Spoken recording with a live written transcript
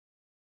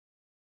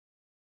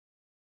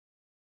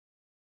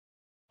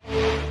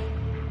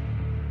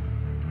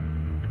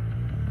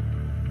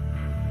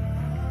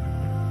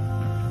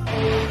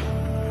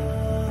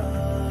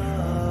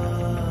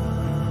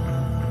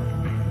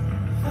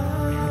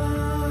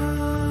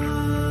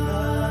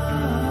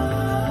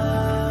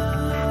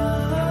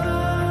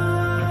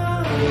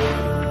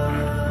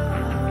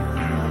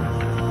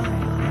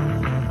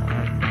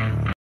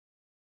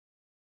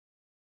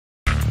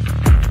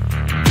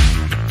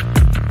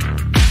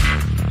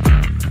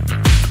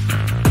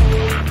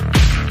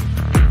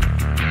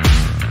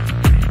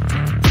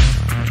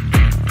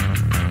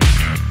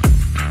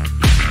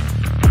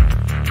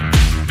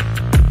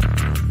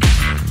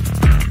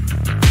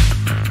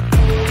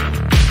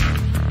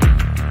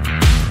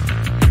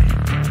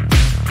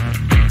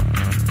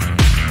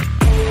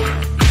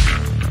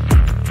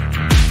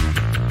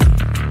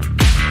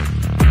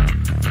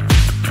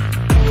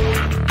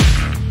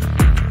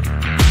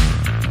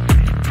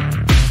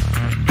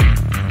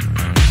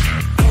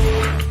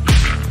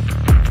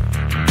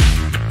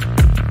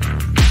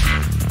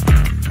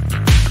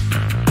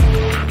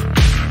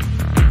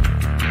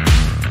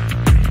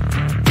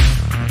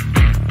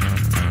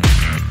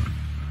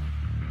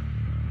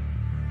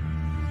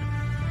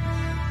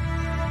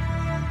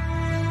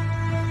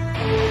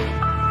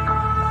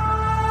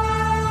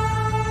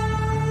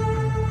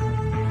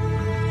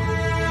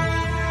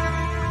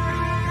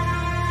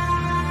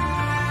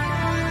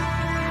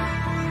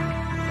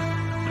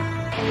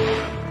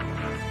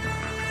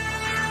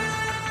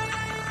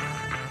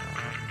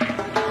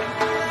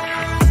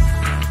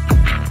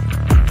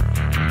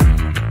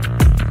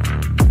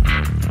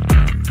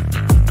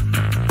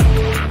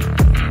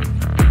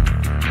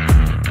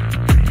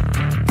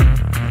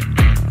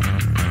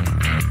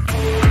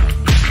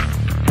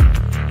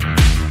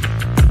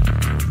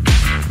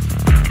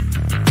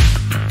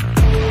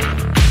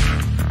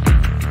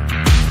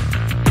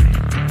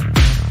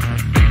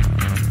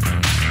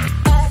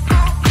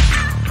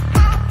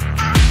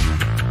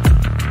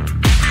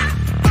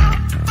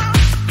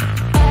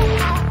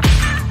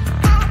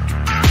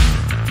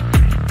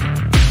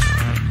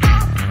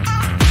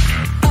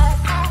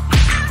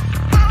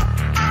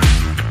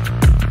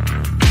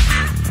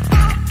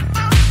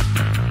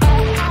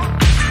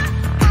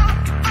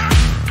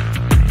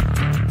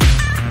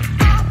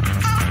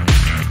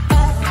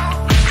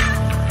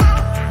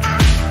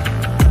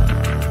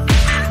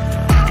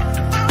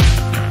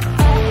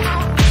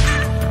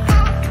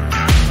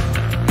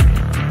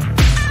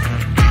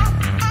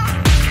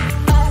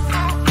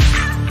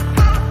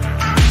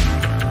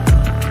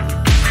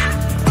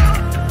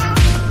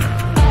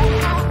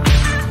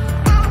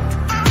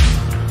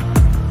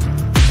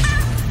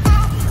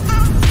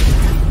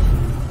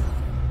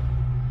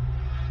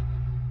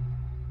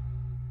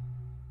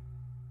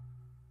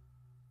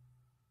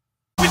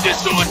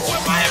do it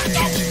with my head.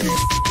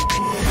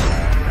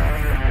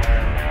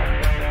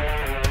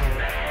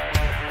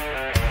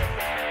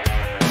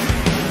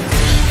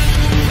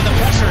 The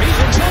pressure, he's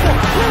in trouble.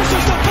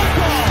 Loses the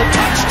football.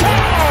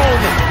 Touchdown!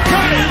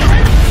 Got it!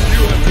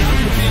 You have got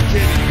to be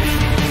kidding me.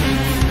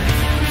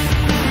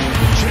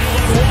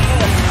 Jalen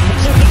Waddle.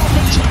 It's a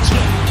Dolphin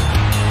touchdown.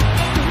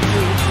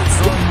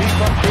 Throwing deep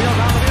upfield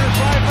down the near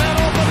side.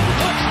 Man open.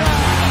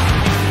 Touchdown!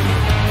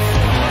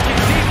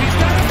 Looking deep. He's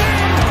got a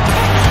man.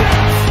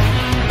 Touchdown!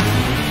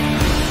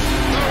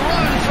 The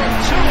run from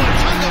Tua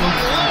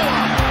Tagovailoa.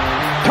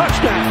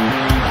 Touchdown!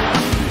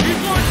 He's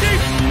going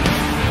deep.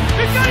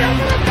 He's got it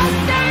for a touchdown.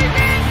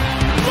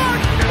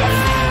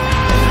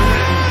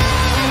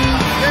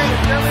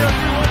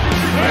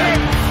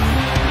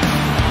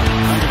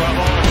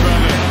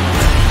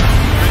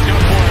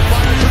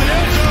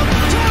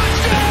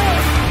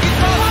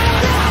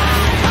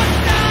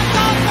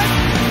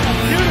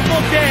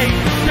 Beautiful day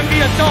to be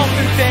a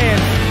Dolphin fan.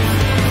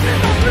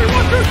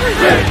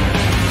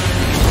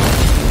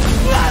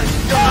 Let's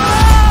go!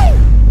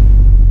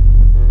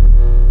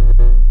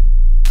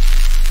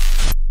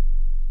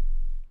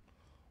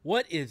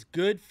 What is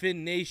good,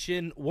 Fin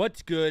Nation?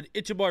 What's good?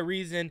 It's your boy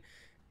Reason,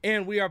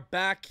 and we are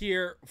back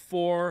here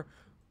for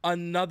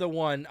another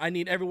one. I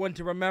need everyone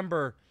to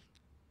remember,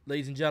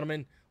 ladies and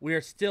gentlemen, we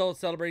are still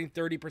celebrating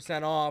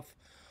 30% off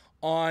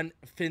on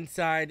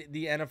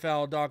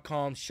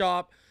FinsideTheNFL.com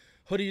shop.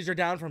 Hoodies are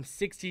down from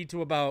 60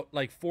 to about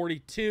like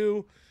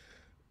 42.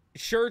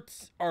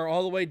 Shirts are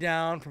all the way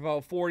down from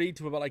about 40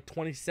 to about like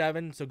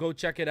 27, so go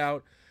check it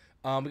out.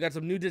 We got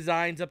some new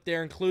designs up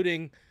there,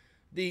 including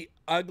the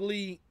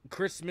ugly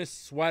Christmas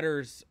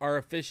sweaters are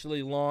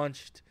officially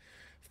launched.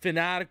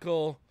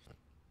 Fanatical,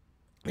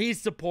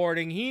 he's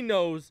supporting. He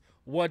knows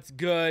what's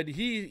good.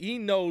 He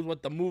knows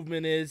what the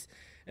movement is.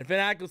 And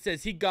Fanatical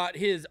says he got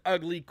his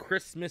ugly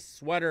Christmas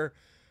sweater.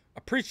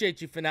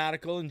 Appreciate you,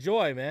 Fanatical.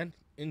 Enjoy, man.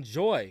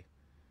 Enjoy.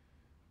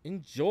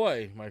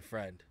 Enjoy, my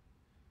friend.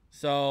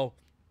 So,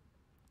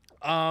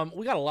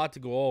 we got a lot to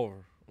go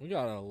over. We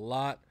got a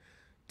lot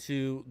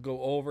to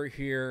go over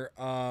here.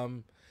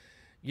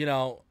 You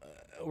know,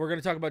 we're going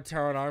to talk about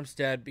Terron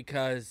Armstead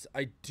because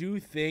I do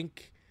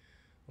think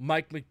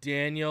Mike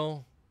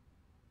McDaniel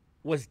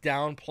was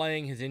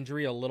downplaying his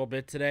injury a little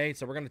bit today.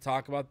 So we're going to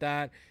talk about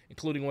that,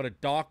 including what a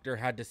doctor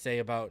had to say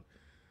about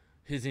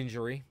his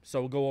injury.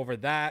 So we'll go over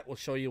that. We'll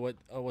show you what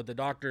the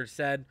doctor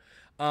said.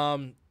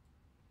 On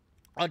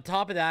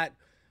top of that,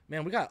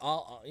 man, we got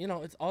all, you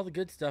know, it's all the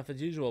good stuff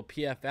as usual.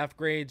 PFF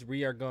grades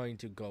we are going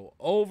to go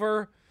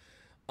over.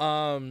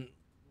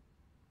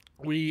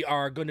 We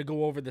are going to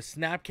go over the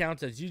snap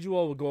counts as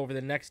usual. We'll go over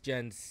the next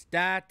gen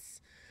stats.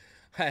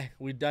 Hey,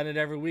 we've done it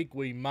every week.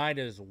 We might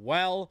as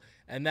well.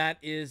 And that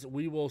is,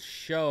 we will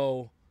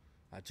show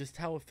just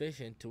how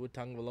efficient Tua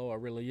Tagovailoa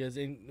really is.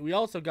 And we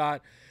also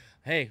got,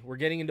 hey, we're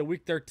getting into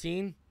week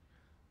 13.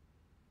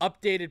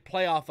 Updated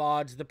playoff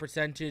odds, the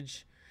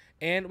percentage.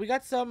 And we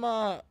got some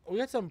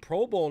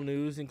Pro Bowl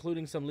news,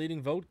 including some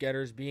leading vote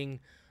getters being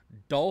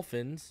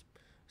Dolphins.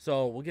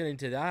 So we'll get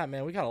into that,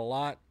 man. We got a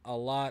lot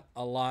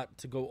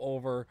to go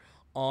over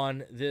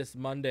on this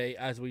Monday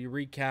as we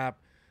recap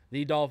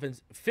the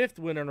Dolphins' 5th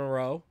win in a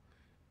row,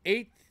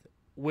 8th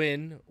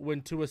win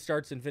when Tua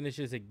starts and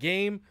finishes a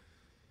game.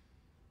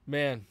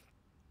 Man,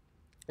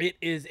 it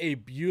is a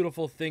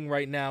beautiful thing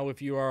right now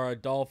if you are a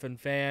Dolphin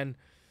fan.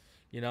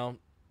 You know,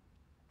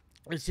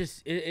 it's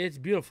just, it's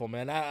beautiful,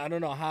 man. I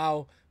don't know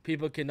how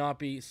people cannot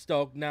be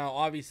stoked. Now,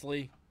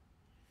 obviously,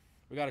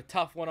 we got a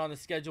tough one on the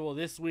schedule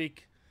this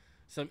week.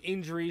 Some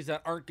injuries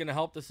that aren't going to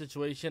help the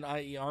situation,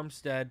 i.e.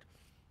 Armstead.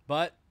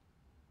 But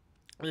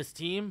this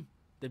team,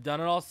 they've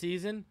done it all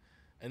season,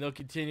 and they'll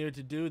continue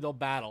to do. They'll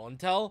battle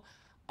until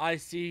I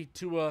see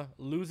Tua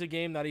lose a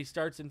game that he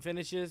starts and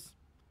finishes.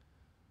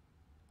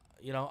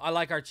 You know, I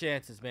like our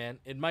chances, man.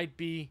 It might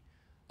be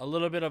a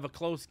little bit of a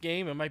close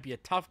game. It might be a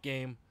tough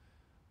game,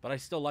 but I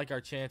still like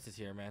our chances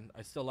here, man.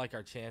 I still like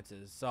our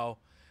chances. So,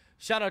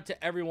 shout out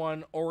to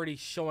everyone already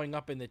showing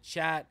up in the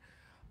chat.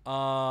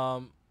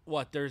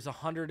 There's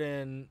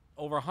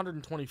over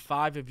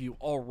 125 of you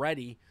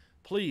already.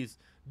 Please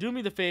do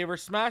me the favor,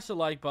 smash the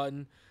like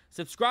button,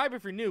 subscribe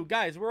if you're new.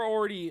 Guys, we're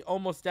already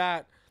almost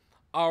at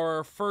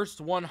our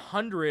first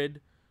 100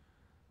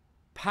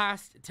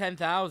 past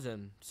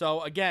 10,000.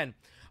 So again,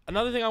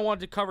 another thing I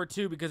wanted to cover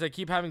too, because I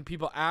keep having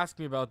people ask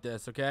me about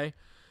this, okay?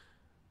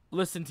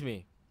 Listen to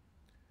me.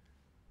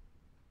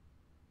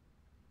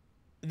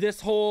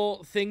 This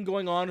whole thing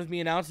going on with me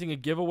announcing a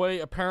giveaway,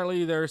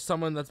 apparently there's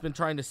someone that's been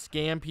trying to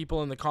scam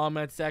people in the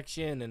comment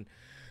section and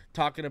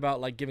talking about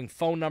like giving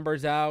phone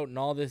numbers out and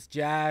all this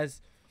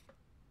jazz.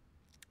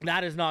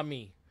 That is not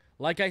me.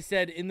 Like I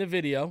said in the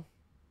video,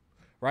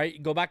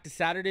 right? Go back to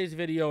Saturday's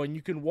video and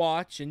you can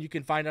watch and you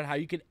can find out how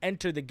you can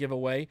enter the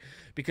giveaway,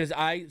 because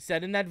I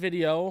said in that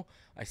video,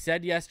 I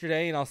said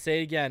yesterday and I'll say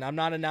it again, I'm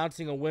not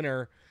announcing a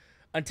winner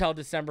until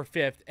December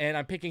 5th, and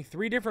I'm picking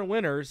 3 different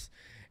winners.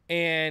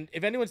 And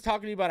if anyone's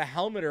talking to you about a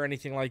helmet or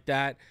anything like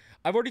that,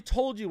 I've already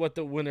told you what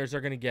the winners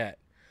are going to get.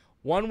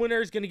 One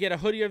winner is going to get a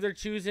hoodie of their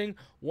choosing.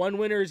 One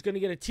winner is going to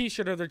get a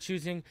t-shirt of their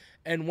choosing.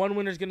 And one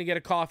winner is going to get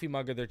a coffee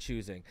mug of their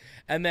choosing.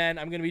 And then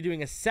I'm going to be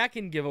doing a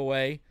second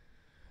giveaway.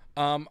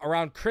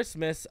 Around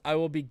Christmas, I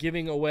will be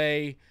giving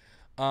away,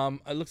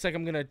 it looks like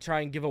I'm going to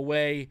try and give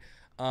away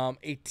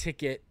a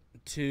ticket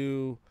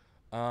to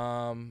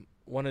one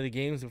of the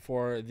games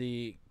before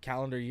the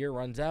calendar year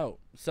runs out.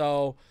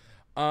 So,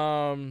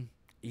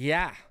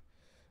 yeah,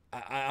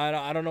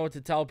 I don't know what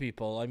to tell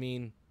people. I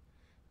mean,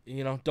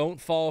 you know, don't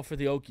fall for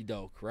the okie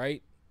doke,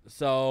 right?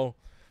 So,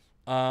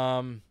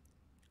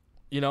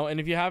 you know, and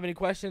if you have any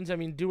questions, I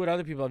mean, do what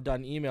other people have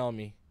done. Email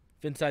me,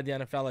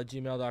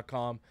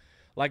 finsidethenfl@gmail.com.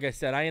 Like I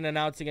said, I ain't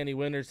announcing any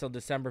winners till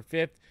December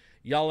 5th.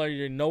 Y'all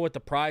already know what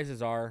the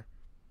prizes are.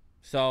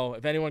 So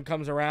if anyone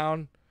comes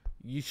around,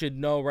 you should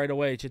know right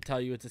away. It should tell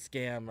you it's a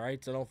scam,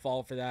 right? So don't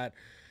fall for that.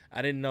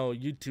 I didn't know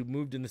YouTube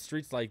moved in the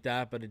streets like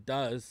that, but it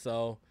does.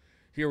 So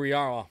here we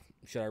are. Well,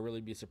 should I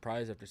really be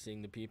surprised after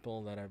seeing the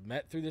people that I've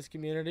met through this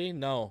community?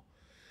 No.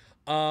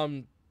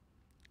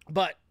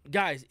 But,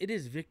 guys, it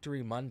is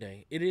Victory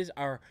Monday. It is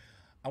our...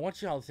 I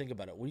want you all to think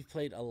about it. We've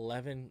played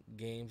 11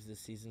 games this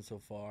season so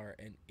far,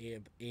 and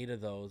 8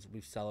 of those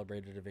we've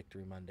celebrated a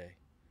Victory Monday.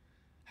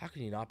 How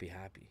can you not be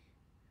happy?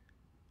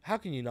 How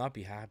can you not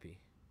be happy?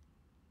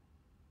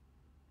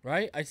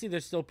 Right? I see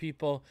there's still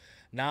people.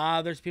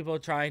 There's people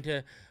trying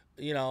to,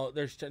 you know,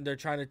 they're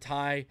trying to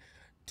tie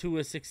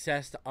Tua's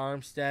success to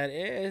Armstead.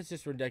 It's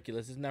just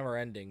ridiculous. It's never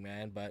ending,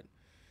 man. But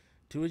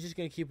Tua's just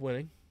going to keep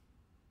winning.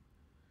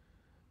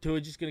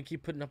 Tua's just going to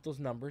keep putting up those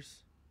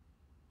numbers.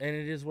 And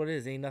it is what it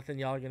is. Ain't nothing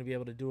y'all are going to be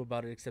able to do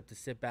about it except to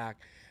sit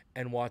back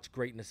and watch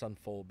greatness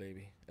unfold,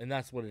 baby. And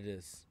that's what it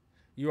is.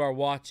 You are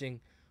watching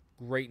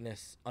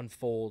greatness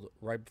unfold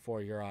right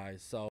before your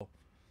eyes. So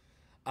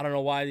I don't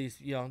know why these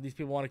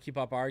people want to keep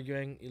up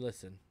arguing.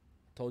 Listen,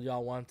 I told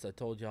y'all once, I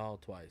told y'all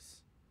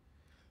twice.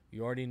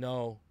 You already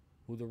know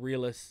who the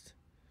realist.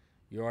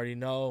 You already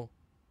know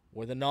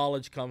where the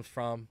knowledge comes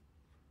from.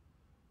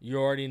 You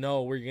already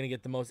know where you're going to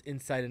get the most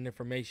insight and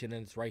information,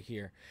 and it's right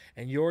here.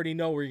 And you already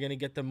know where you're going to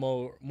get the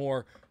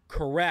more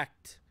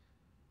correct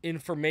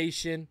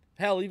information.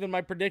 Hell, even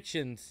my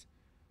predictions.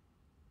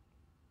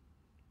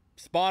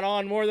 Spot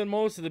on more than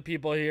most of the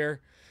people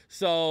here.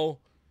 So,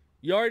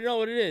 you already know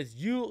what it is.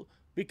 You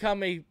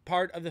become a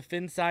part of the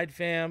Finside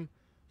fam.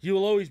 You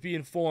will always be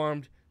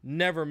informed,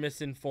 never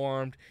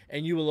misinformed,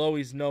 and you will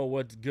always know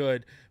what's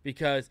good.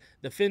 Because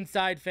the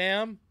Finside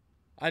fam...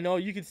 I know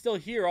you can still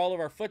hear all of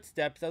our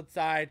footsteps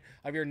outside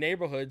of your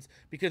neighborhoods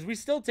because we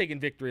still taking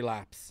victory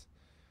laps.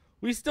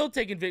 We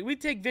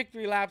take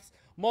victory laps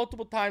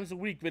multiple times a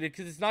week, but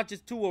because it's not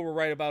just Tua we're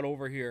right about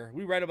over here.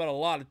 We write about a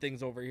lot of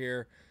things over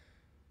here.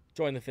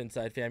 Join the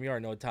Finside fam. You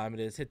already know what time it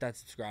is. Hit that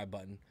subscribe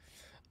button.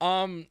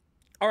 All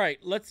right,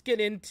 let's get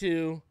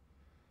into.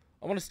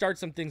 I want to start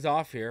some things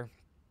off here.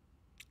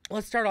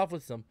 Let's start off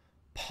with some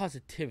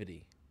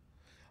positivity.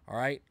 All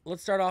right,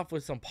 let's start off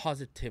with some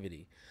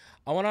positivity.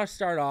 I want to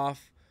start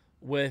off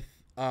with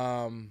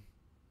an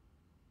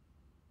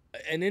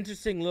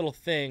interesting little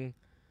thing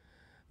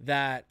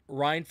that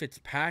Ryan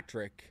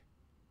Fitzpatrick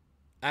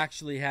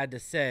actually had to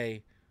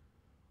say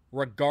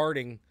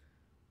regarding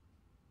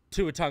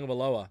Tua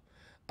Tagovailoa.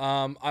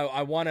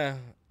 I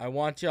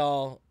want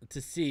y'all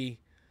to see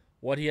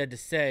what he had to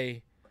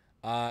say.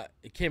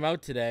 It came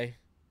out today.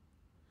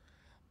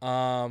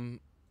 I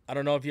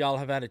don't know if y'all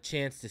have had a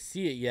chance to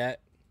see it yet.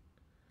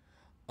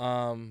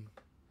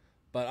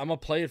 But I'm going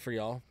to play it for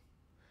y'all.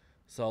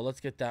 So let's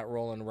get that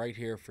rolling right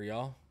here for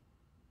y'all.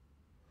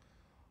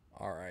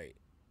 All right.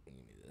 Give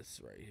me this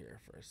right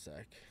here for a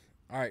sec.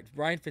 All right.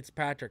 Ryan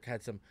Fitzpatrick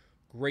had some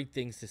great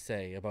things to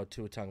say about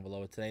Tua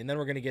Tagovailoa today. And then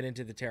we're going to get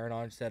into the Terron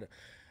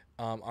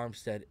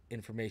Armstead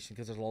information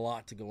because there's a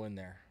lot to go in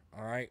there.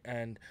 All right.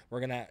 And we're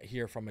going to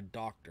hear from a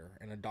doctor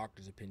and a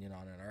doctor's opinion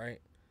on it. All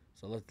right.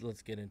 So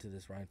let's get into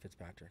this, Ryan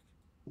Fitzpatrick.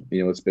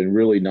 You know, it's been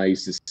really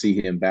nice to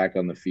see him back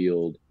on the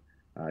field.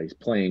 He's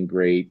playing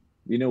great.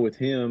 You know, with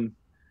him,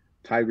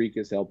 Tyreek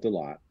has helped a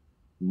lot.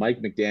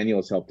 Mike McDaniel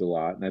has helped a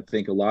lot. And I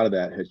think a lot of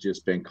that has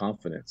just been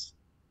confidence.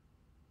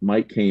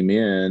 Mike came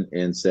in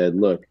and said,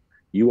 look,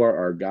 you are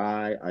our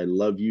guy. I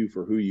love you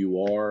for who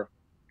you are.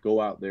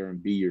 Go out there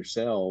and be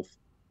yourself.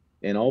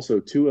 And also,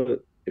 Tua,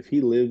 if he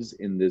lives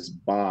in this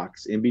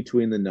box in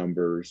between the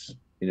numbers,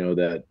 you know,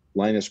 that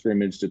line of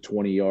scrimmage to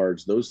 20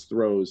 yards, those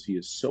throws he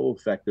is so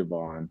effective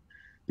on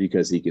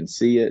because he can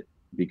see it,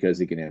 because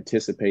he can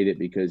anticipate it,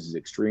 because he's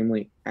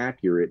extremely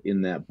accurate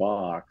in that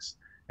box.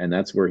 And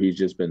that's where he's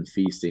just been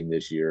feasting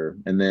this year.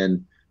 And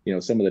then, you know,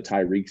 some of the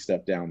Tyreek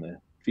stuff down the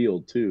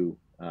field too.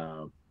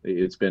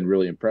 It's been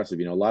really impressive.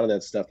 You know, a lot of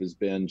that stuff has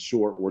been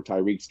short where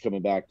Tyreek's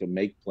coming back to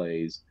make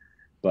plays,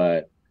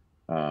 but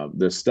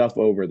the stuff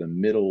over the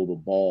middle of the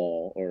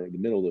ball or the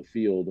middle of the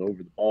field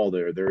over the ball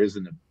there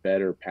isn't a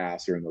better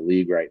passer in the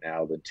league right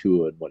now than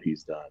Tua and what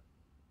he's done.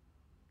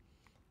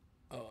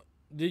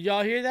 Did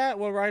y'all hear that?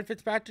 What Ryan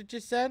Fitzpatrick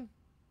just said?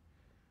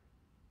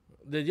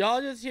 Did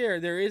y'all just hear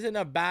there isn't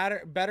a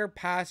better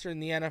passer in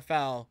the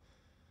NFL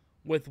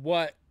with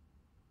what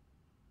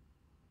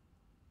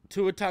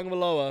Tua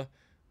Tagovailoa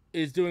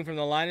is doing from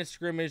the line of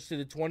scrimmage to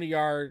the 20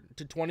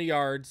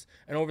 yards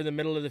and over the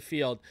middle of the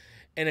field.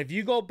 And if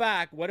you go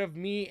back, what have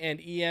me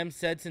and EM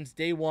said since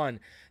day one?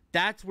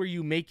 That's where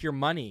you make your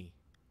money.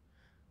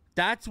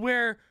 That's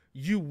where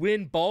you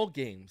win ball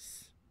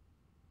games.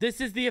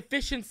 This is the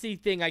efficiency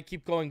thing I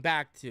keep going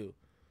back to.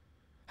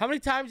 How many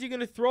times are you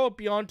going to throw it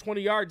beyond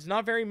 20 yards?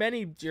 Not very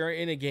many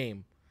in a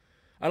game.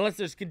 Unless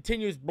there's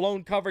continuous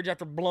blown coverage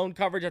after blown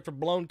coverage after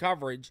blown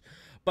coverage.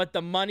 But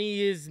the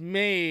money is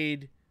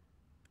made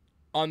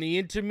on the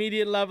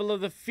intermediate level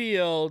of the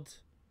field,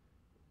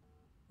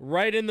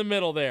 right in the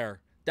middle there.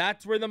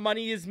 That's where the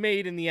money is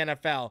made in the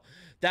NFL.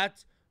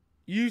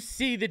 You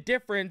see the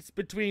difference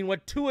between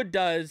what Tua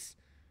does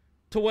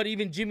to what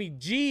even Jimmy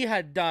G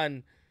had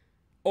done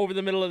over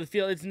the middle of the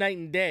field. It's night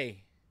and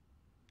day.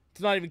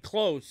 It's not even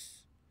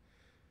close.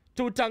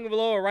 Tua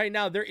Tagovailoa right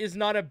now, there is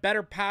not a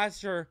better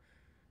passer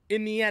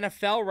in the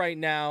NFL right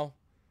now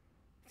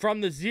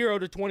from the 0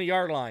 to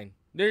 20-yard line.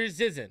 There just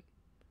isn't.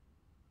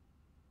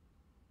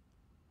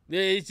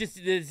 It's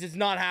just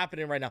not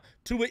happening right now.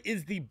 Tua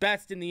is the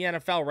best in the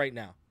NFL right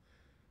now,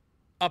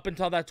 up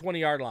until that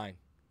 20-yard line.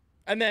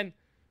 And then,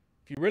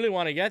 if you really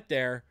want to get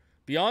there,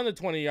 beyond the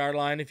 20-yard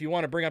line, if you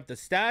want to bring up the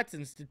stats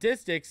and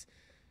statistics,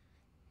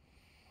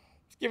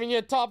 it's giving you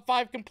a top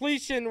 5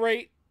 completion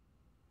rate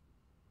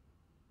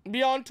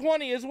beyond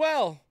 20 as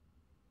well.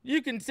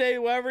 You can say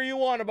whatever you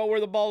want about where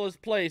the ball is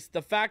placed.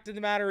 The fact of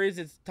the matter is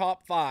it's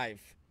top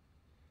 5.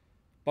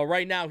 But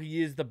right now,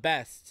 he is the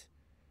best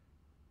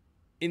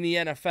in the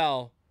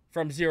NFL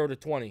from 0 to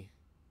 20.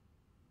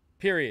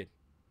 Period.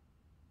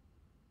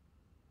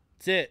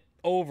 That's it.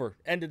 Over.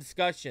 End of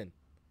discussion.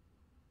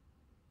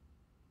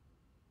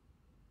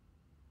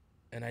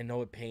 And I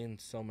know it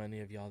pains so many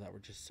of y'all that were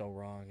just so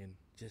wrong and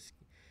just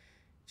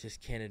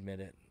can't admit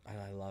it.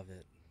 I love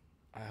it.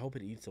 I hope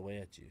it eats away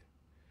at you.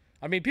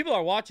 I mean, people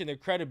are watching their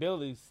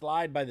credibility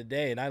slide by the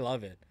day, and I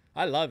love it.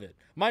 I love it.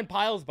 Mine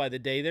piles by the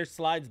day. Their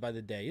slides by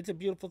the day. It's a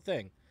beautiful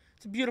thing.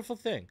 It's a beautiful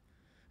thing.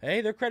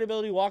 Hey, their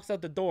credibility walks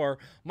out the door.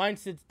 Mine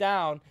sits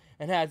down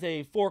and has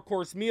a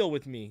 4-course meal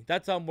with me.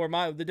 That's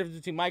where the difference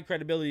between my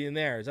credibility and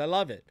theirs. I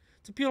love it.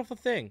 It's a beautiful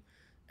thing.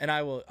 And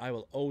I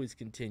will always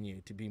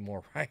continue to be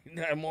more right.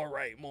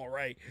 more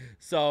right.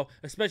 So,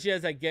 especially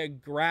as I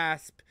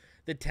grasp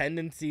the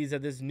tendencies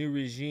of this new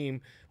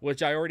regime,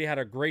 which I already had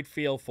a great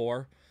feel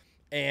for.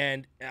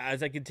 And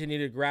as I continue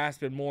to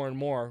grasp it more and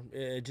more,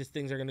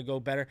 things are going to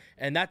go better.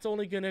 And that's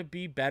only going to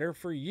be better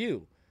for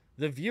you,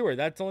 the viewer.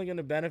 That's only going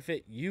to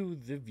benefit you,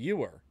 the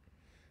viewer.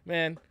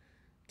 Man,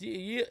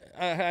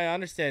 I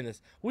understand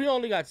this. We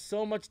only got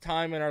so much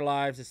time in our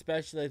lives,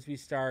 especially as we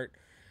start,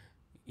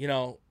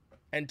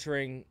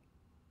 entering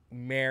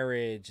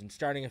marriage and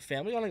starting a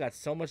family. We only got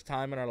so much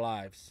time in our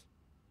lives.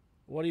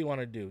 What do you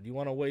want to do? Do you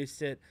want to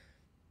waste it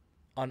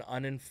on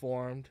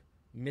uninformed,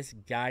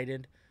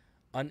 misguided,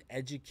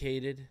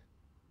 uneducated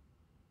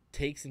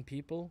takes and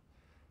people?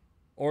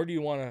 Or do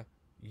you want to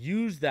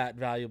use that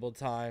valuable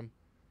time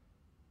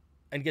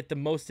and get the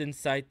most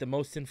insight, the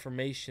most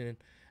information,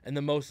 and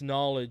the most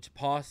knowledge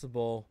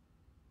possible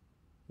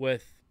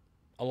with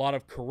a lot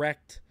of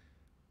correct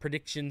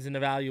predictions and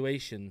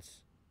evaluations?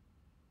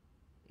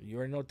 You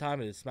already know what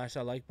time it is. Smash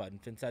that like button.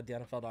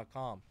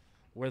 FinsideTheNFL.com.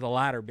 We're the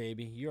ladder,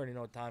 baby. You already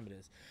know what time it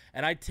is.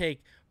 And I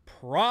take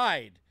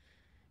pride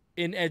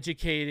in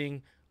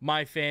educating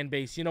my fan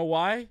base. You know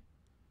why?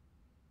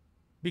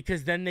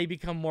 Because then they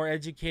become more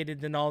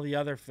educated than all the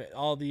other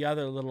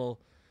little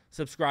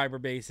subscriber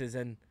bases,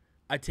 and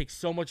I take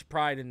so much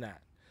pride in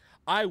that.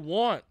 I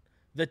want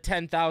the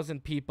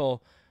 10,000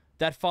 people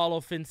that follow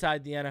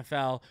Finside the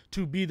NFL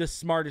to be the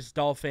smartest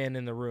Dolphin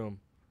in the room.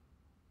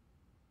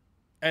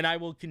 And I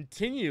will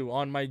continue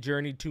on my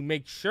journey to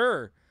make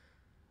sure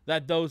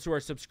that those who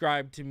are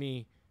subscribed to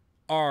me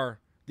are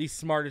the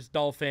smartest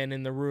Dolphin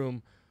in the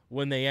room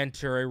when they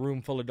enter a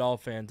room full of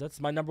Dolphins. That's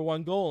my number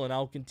one goal, and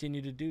I'll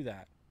continue to do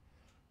that.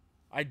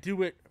 I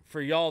do it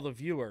for y'all, the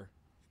viewer,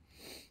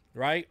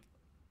 right?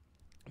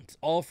 It's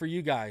all for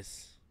you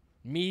guys.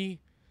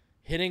 Me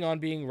hitting on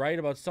being right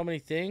about so many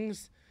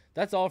things,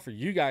 that's all for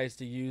you guys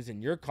to use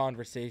in your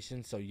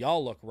conversation so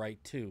y'all look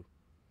right too.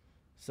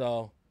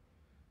 So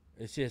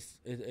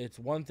it's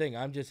one thing.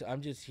 I'm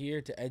just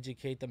here to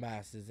educate the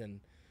masses,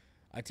 and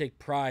I take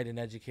pride in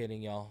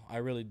educating y'all. I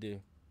really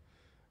do.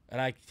 And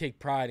I take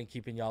pride in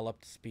keeping y'all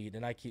up to speed,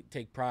 and I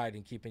take pride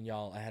in keeping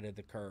y'all ahead of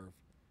the curve.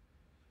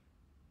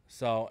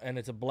 So, and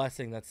it's a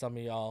blessing that some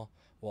of y'all,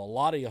 well, a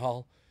lot of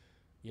y'all,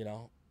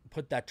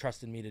 put that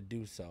trust in me to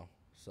do so.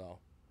 So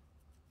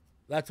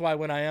that's why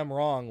when I am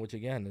wrong, which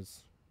again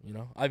is,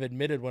 I've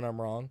admitted when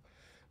I'm wrong,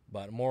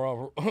 but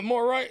more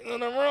right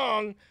than I'm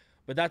wrong.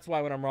 But that's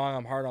why when I'm wrong,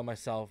 I'm hard on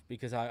myself,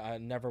 because I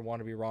never want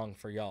to be wrong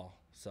for y'all.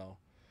 So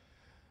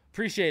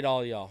appreciate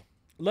all y'all.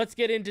 Let's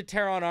get into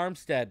Terron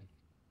Armstead.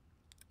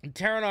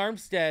 Terron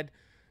Armstead,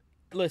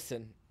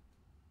 listen.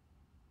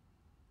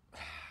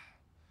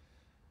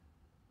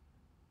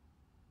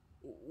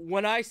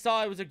 When I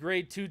saw it was a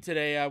grade 2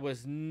 today, I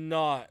was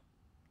not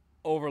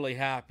overly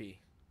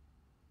happy.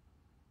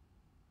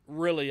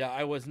 really,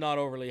 I was not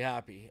overly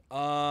happy.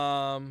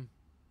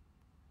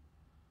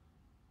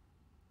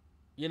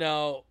 You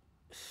know,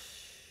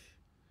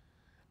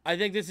 I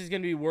think this is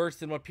going to be worse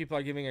than what people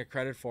are giving it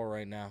credit for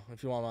right now,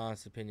 if you want my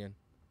honest opinion.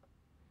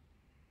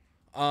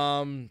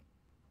 Now,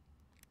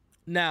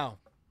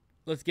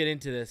 let's get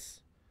into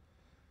this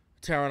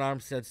Terron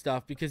Armstead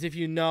stuff, because if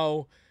you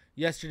know,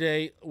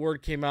 yesterday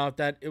word came out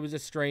that it was a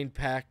strained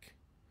pec.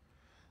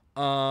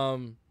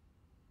 And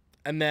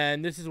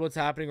then this is what's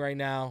happening right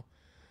now.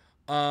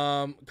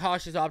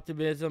 Cautious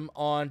optimism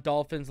on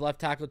Dolphins left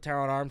tackle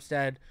Terron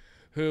Armstead,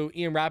 who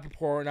Ian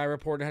Rappaport and I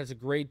reported has a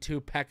grade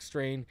 2 pec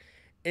strain,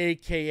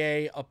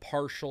 a.k.a. a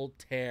partial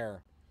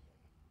tear.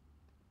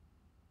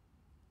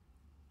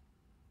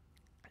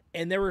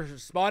 And they were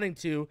responding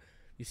to,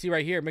 you see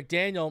right here,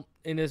 McDaniel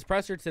in his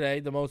presser today,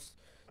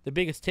 the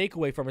biggest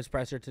takeaway from his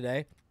presser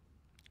today.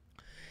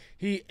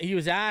 He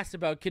was asked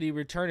about could he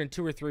return in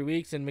 2 or 3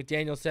 weeks, and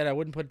McDaniel said, I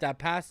wouldn't put that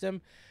past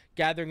him.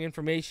 Gathering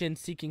information,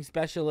 seeking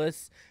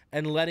specialists,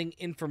 and letting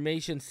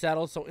information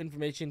settle so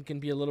information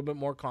can be a little bit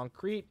more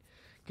concrete.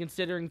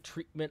 Considering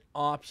treatment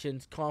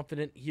options,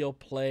 confident he'll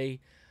play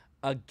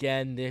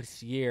again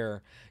this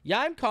year.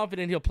 Yeah, I'm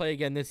confident he'll play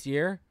again this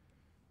year.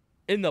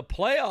 In the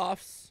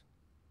playoffs,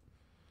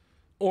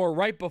 or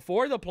right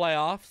before the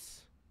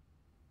playoffs.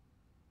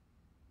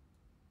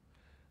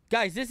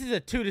 Guys, this is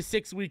a 2 to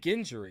 6 week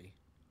injury.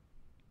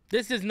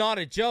 This is not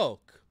a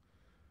joke.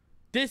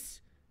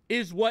 This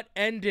is what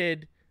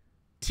ended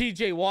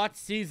TJ Watt's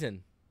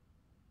season.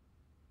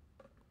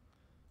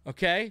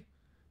 Okay?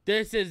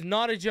 This is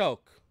not a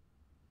joke.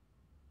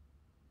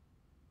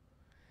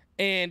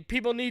 And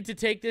people need to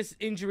take this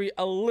injury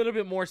a little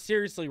bit more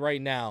seriously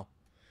right now.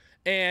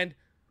 And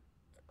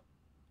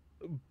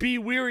be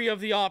weary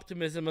of the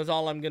optimism is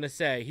all I'm going to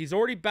say. He's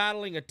already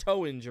battling a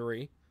toe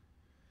injury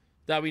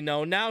that we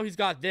know. Now he's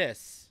got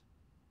this.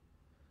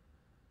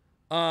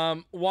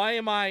 Why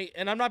am I...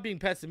 And I'm not being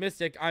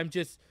pessimistic. I'm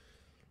just...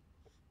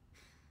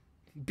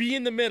 Be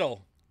in the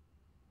middle.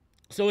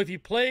 So if he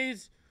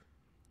plays,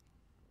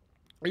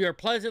 you're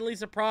pleasantly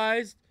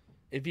surprised.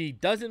 If he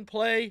doesn't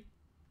play,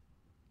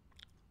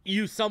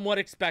 you somewhat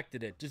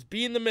expected it. Just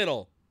be in the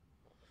middle.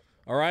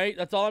 All right?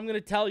 That's all I'm going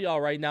to tell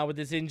y'all right now with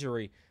this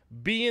injury.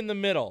 Be in the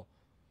middle.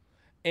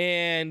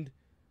 And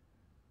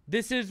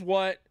this is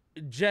what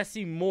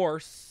Jesse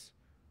Morse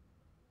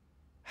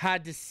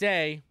had to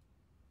say.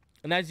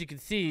 And as you can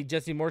see,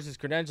 Jesse Morse's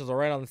credentials are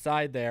right on the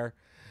side there.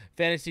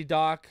 Fantasy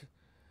doc,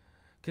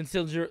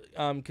 concierge,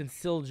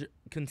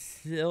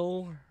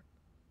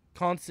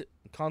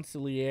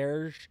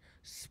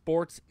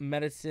 sports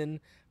medicine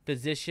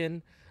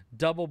physician,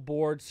 double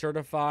board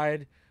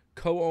certified,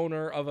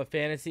 co-owner of a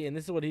fantasy. And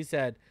this is what he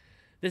said.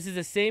 This is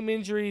the same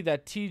injury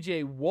that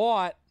TJ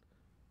Watt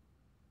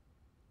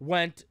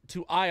went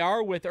to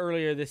IR with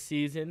earlier this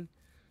season.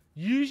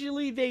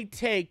 Usually they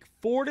take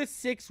 4 to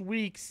 6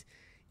 weeks,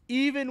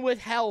 even with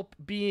help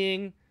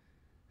being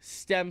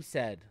stem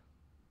cell.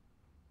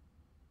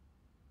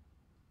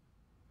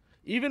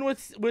 Even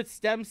with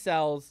stem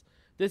cells,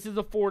 this is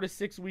a 4 to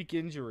 6 week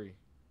injury.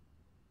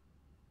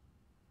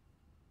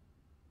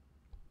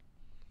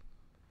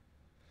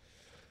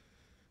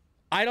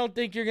 I don't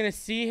think you're going to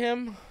see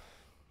him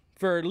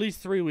for at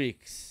least 3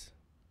 weeks.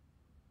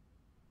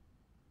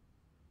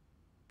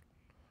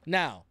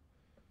 Now,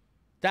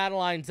 that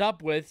lines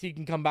up with he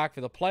can come back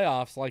for the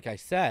playoffs, like I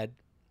said.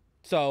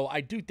 So I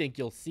do think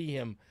you'll see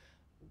him.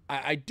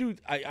 I do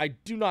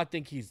not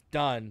think he's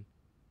done.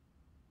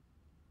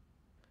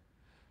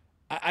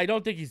 I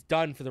don't think he's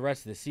done for the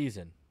rest of the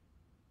season.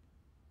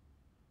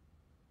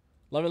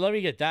 Let me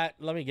get that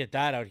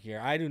out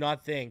here. I do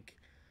not think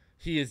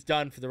he is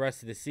done for the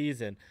rest of the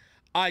season.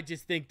 I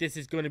just think this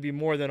is going to be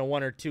more than a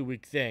 1 or 2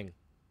 week thing.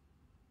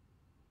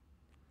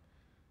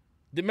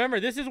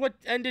 Remember, this is what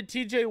ended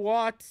TJ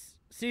Watt's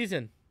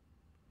season.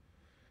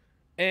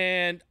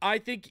 And I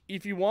think,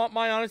 if you want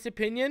my honest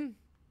opinion,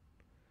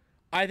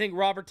 I think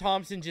Robert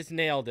Thompson just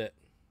nailed it.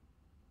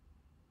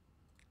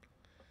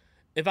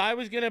 If I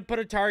was going to put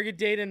a target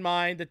date in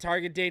mind, the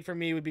target date for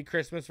me would be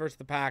Christmas versus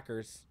the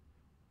Packers.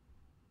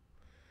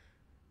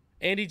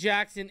 Andy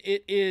Jackson,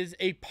 it is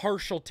a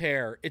partial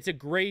tear. It's a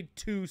grade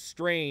 2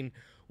 strain,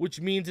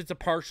 which means it's a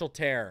partial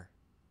tear.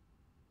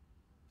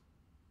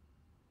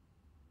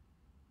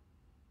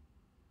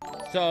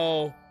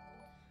 So,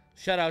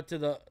 shout out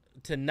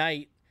to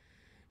Knight.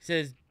 He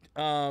says,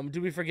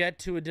 do we forget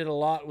Tua did a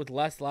lot with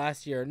less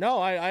last year? No,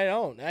 I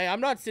don't.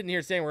 I'm not sitting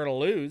here saying we're going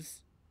to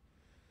lose.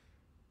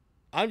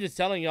 I'm just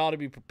telling y'all to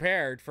be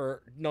prepared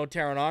for no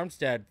Terron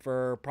Armstead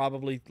for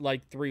probably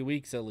like 3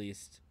 weeks at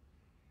least.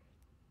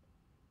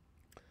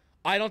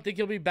 I don't think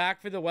he'll be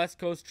back for the West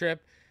Coast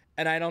trip,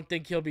 and I don't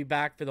think he'll be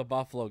back for the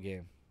Buffalo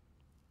game.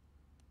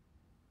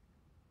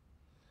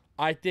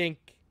 I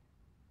think,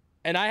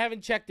 and I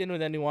haven't checked in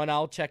with anyone.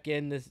 I'll check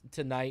in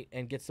tonight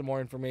and get some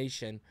more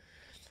information.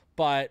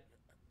 But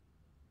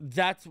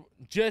this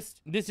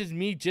is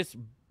me just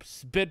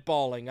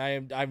spitballing.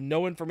 I have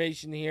no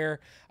information here.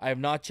 I have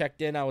not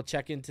checked in. I will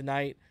check in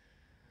tonight.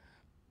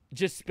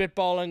 just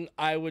spitballing,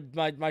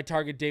 my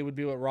target date would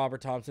be what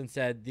Robert Thompson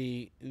said.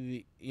 The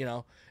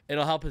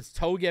it'll help his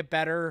toe get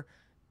better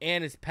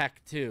and his pec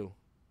too.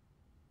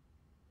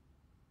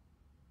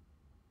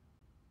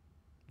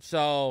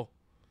 So,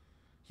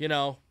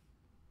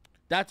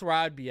 that's where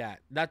I'd be at.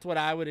 That's what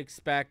I would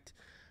expect.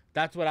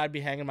 That's what I'd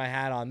be hanging my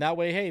hat on. That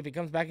way, hey, if he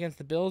comes back against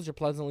the Bills, you're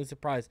pleasantly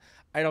surprised.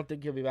 I don't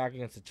think he'll be back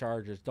against the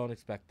Chargers. Don't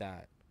expect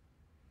that.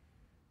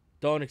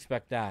 Don't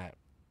expect that.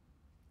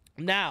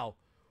 Now,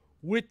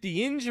 with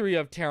the injury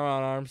of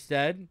Terron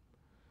Armstead,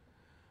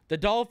 the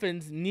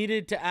Dolphins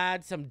needed to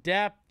add some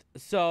depth,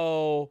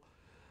 so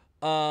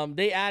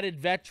they added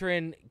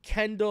veteran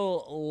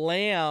Kendall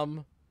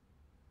Lamm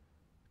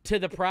to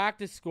the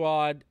practice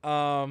squad.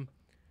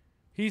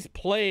 He's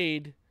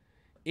played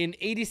in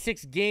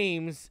 86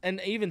 games and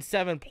even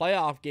 7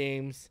 playoff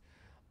games.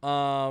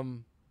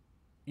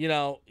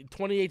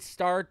 28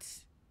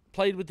 starts,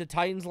 played with the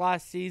Titans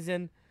last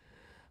season.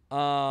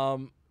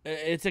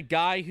 It's a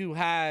guy who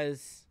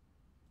has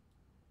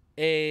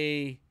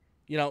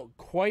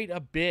quite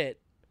a bit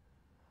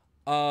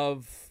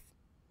of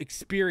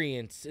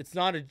experience. It's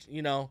not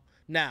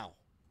now,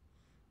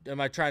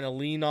 am I trying to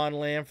lean on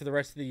Lamm for the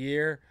rest of the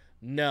year?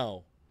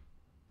 No.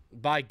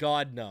 By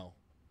God, no.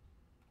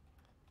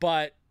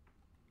 But,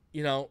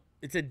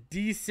 it's a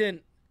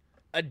decent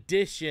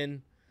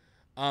addition.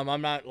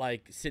 I'm not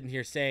sitting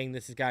here saying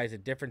this guy's a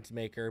difference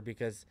maker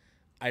because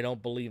I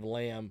don't believe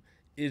Lamm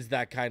is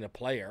that kind of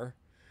player.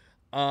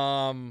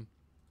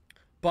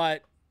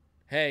 But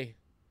hey,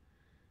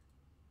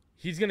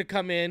 he's going to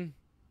come in.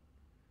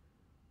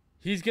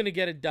 He's going to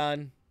get it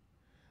done.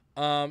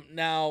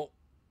 Now,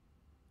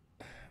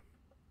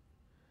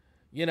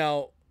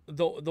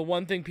 the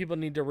one thing people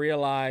need to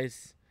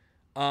realize,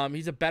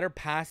 he's a better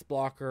pass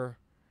blocker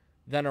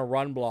than a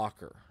run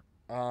blocker.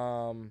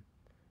 And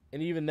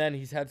even then,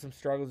 he's had some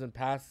struggles in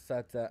pass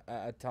sets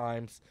at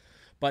times.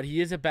 But he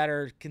is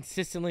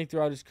consistently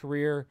throughout his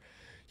career,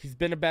 he's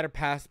been a better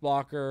pass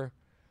blocker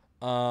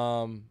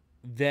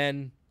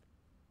than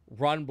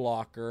run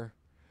blocker.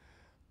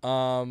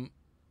 Now,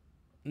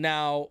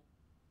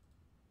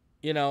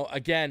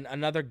 again,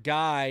 another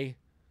guy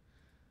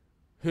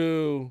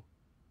who,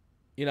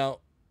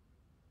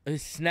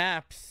 his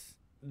snaps,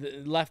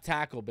 the left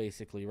tackle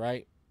basically,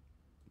 right?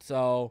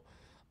 So,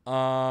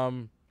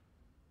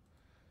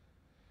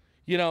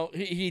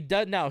 he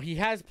does now. He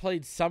has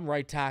played some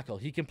right tackle.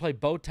 He can play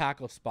both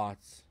tackle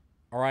spots,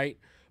 all right?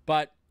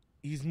 But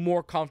he's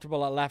more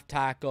comfortable at left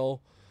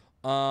tackle.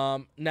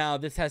 Now,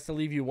 this has to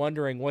leave you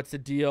wondering what's the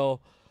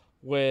deal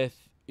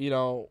with,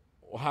 how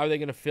are they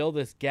going to fill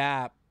this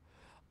gap?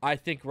 I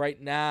think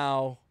right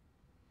now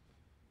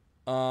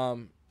they're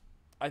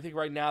going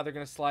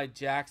to slide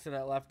Jackson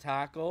at left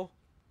tackle.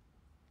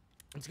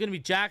 It's going to be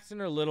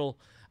Jackson or Little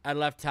at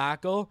left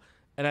tackle,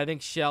 and I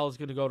think Shell is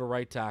going to go to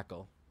right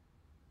tackle.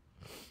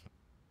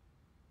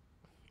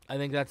 I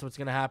think that's what's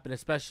going to happen,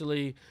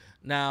 especially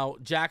now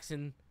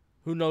Jackson,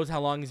 who knows how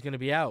long he's going to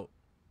be out,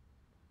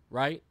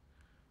 right?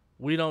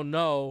 We don't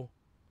know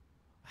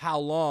how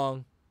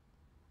long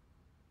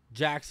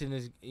Jackson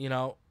is,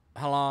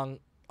 how long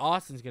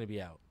Austin's going to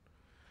be out.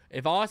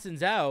 If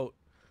Austin's out,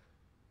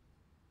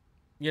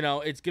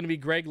 it's going to be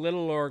Greg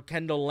Little or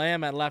Kendall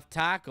Lamm at left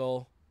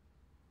tackle,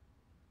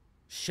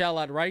 Shell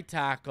at right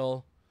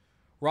tackle,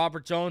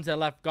 Robert Jones at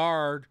left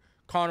guard,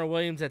 Connor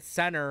Williams at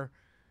center,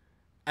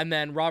 and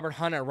then Robert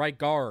Hunt at right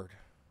guard.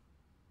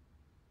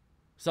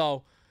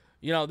 So,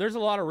 there's a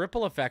lot of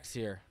ripple effects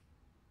here.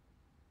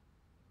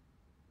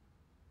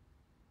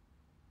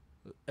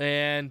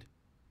 And,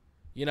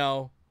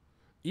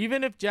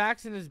 even if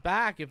Jackson is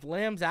back, if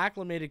Lamb's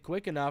acclimated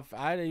quick enough,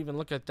 I'd even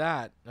look at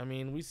that. I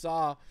mean, we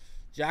saw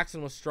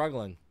Jackson was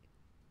struggling.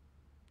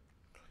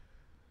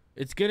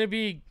 It's going to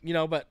be,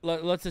 but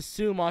let's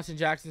assume Austin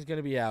Jackson's going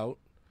to be out.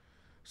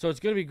 So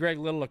it's going to be Greg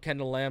Little or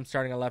Kendall Lamm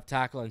starting at left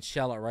tackle and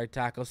Shell at right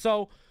tackle.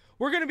 So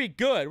we're going to be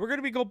good. We're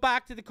going to go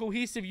back to the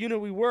cohesive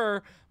unit we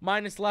were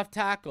minus left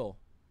tackle.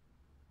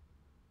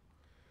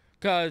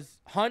 Because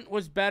Hunt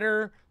was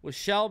better with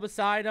Shell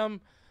beside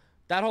him.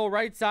 That whole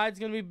right side's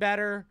going to be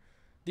better.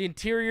 The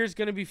interior is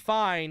going to be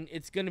fine.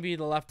 It's going to be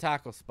the left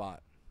tackle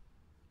spot.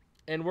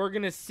 And we're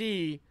going to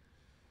see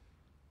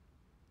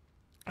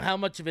how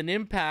much of an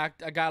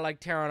impact a guy like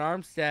Terron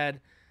Armstead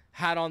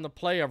had on the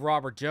play of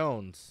Robert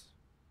Jones.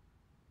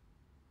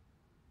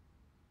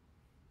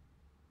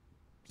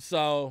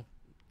 So,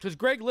 because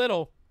Greg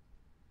Little's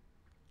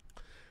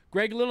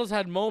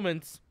had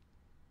moments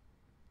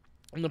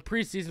in the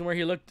preseason where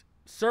he looked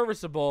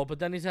serviceable, but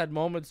then he's had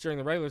moments during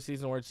the regular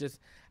season where it just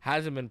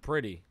hasn't been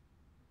pretty.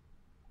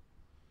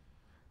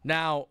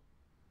 Now,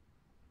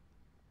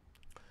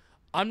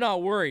 I'm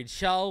not worried.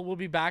 Shell will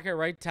be back at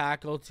right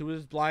tackle.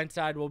 Tua's blind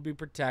side will be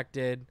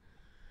protected.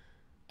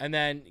 And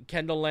then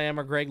Kendall Lamm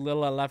or Greg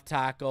Little at left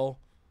tackle.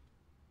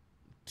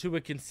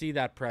 Tua can see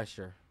that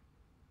pressure,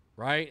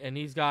 right? And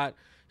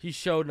he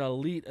showed an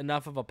elite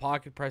enough of a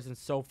pocket presence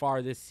so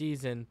far this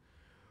season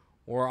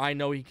where I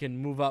know he can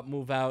move up,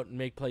 move out, and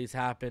make plays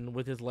happen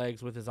with his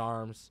legs, with his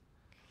arms.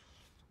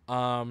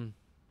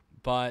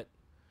 But,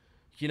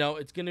 you know,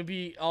 it's going to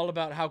be all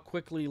about how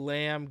quickly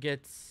Lamm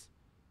gets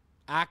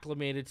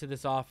acclimated to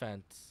this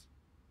offense.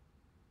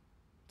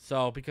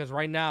 So, because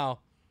right now,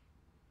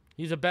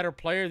 he's a better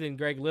player than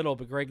Greg Little,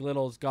 but Greg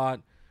Little's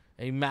got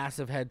a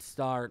massive head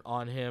start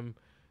on him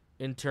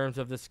in terms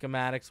of the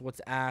schematics,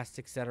 what's asked,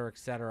 et cetera, et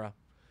cetera.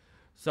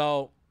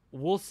 So,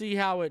 we'll see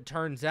how it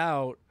turns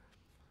out.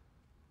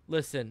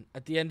 Listen,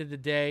 at the end of the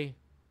day,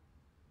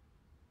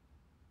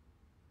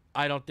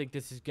 I don't think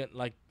this is getting,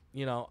 like,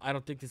 you know, I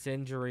don't think this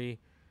injury...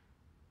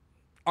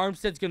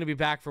 Armstead's going to be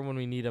back for when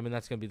we need him, and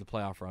that's going to be the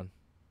playoff run.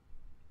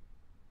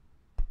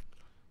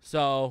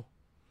 So,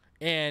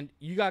 and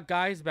you got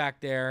guys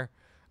back there.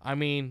 I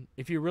mean,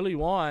 if you really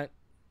want,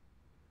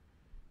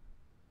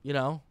 you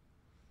know,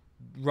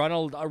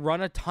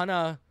 run a ton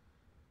of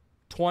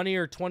 20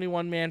 or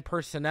 21 man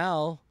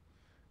personnel,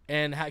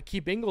 and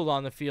keep Ingold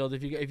on the field.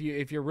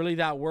 If you're really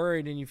that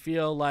worried and you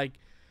feel like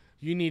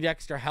you need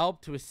extra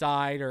help to a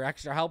side or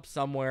extra help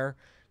somewhere,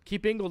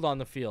 keep Ingold on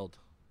the field.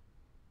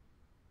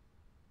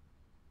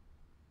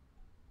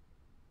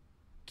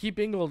 Keep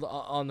Ingold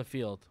on the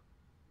field.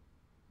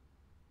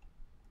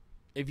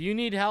 If you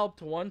need help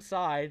to one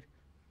side,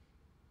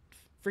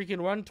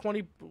 freaking run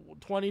 20,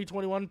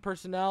 21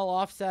 personnel,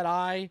 offset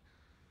eye,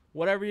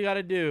 whatever you got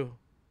to do.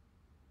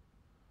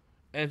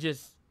 And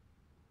just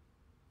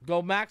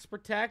go max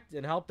protect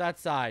and help that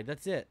side.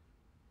 That's it.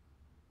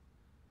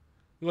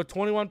 You go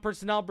 21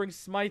 personnel, bring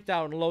Smythe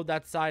out and load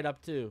that side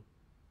up too.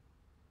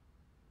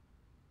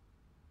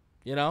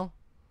 You know?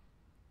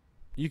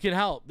 You can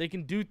help. They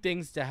can do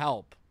things to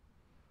help.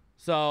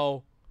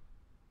 So,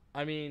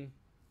 I mean,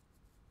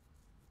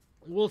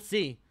 we'll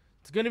see.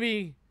 It's going to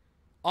be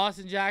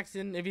Austin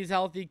Jackson, if he's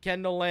healthy,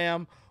 Kendall,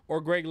 Lamm, or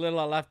Greg Little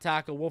at left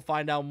tackle. We'll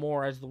find out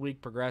more as the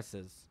week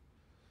progresses.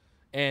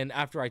 And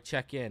after I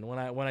check in. When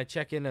I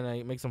check in and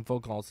I make some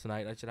phone calls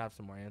tonight, I should have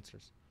some more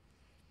answers.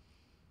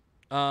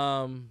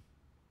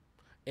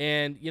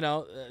 And, you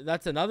know,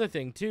 that's another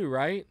thing too,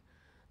 right?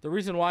 The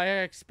reason why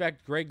I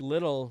expect Greg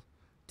Little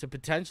to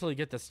potentially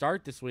get the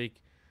start this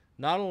week,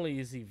 not only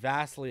is he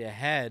vastly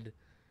ahead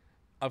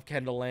of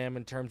Kendall Lamm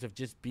in terms of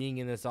just being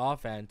in this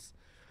offense,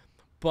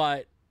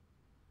 but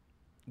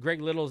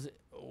Greg Little's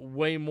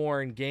way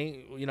more in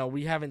game. You know,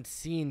 we haven't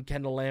seen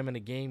Kendall Lamm in a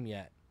game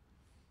yet.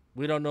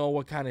 We don't know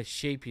what kind of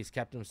shape he's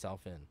kept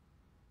himself in.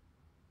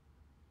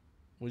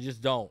 We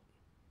just don't.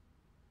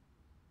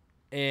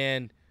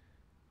 And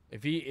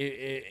if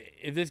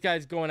this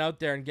guy's going out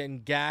there and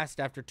getting gassed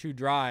after 2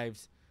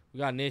 drives, we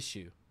got an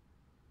issue.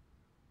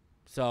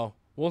 So,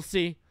 we'll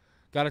see.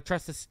 Got to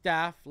trust the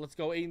staff. Let's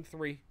go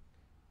 8-3.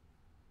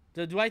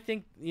 Do I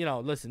think, you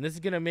know, listen, this is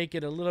going to make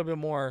it a little bit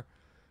more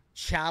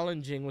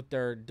challenging with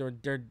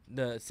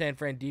the San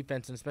Fran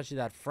defense, and especially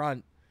that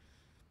front.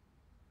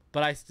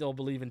 But I still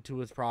believe in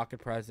Tua's pocket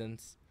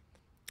presence.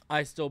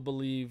 I still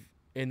believe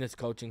in this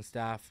coaching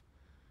staff.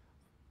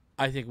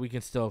 I think we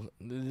can still,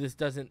 this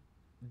doesn't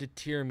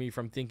deter me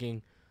from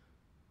thinking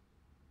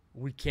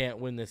we can't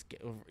win this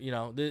game. You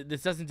know,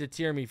 this doesn't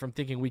deter me from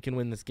thinking we can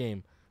win this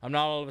game. I'm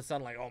not all of a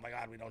sudden like, oh my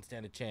God, we don't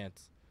stand a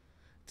chance.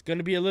 It's going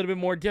to be a little bit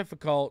more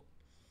difficult,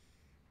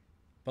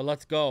 but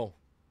let's go.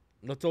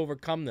 Let's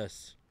overcome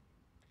this.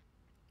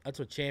 That's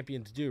what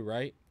champions do,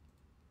 right?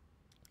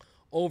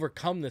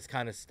 Overcome this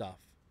kind of stuff.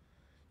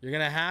 You're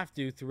going to have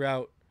to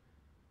throughout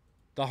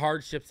the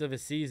hardships of a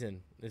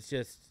season.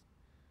 It's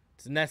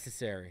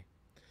necessary.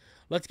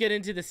 Let's get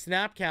into the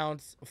snap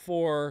counts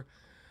for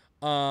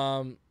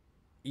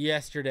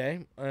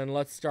yesterday. And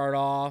let's start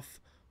off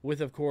with,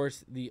 of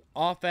course, the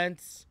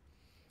offense.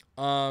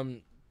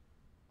 You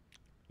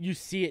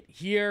see it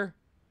here.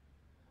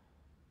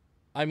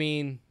 I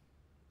mean,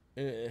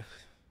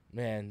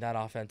 man, that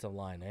offensive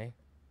line, eh?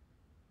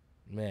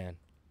 Man.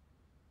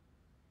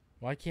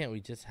 Why can't we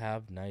just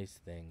have nice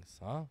things,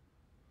 huh?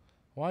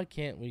 Why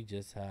can't we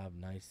just have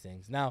nice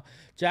things? Now,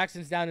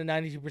 Jackson's down to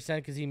 92%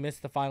 because he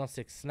missed the final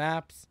 6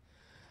 snaps.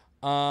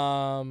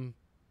 I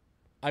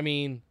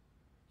mean,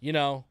 you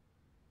know,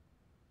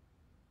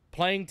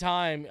 playing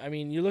time, I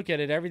mean, you look at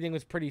it, everything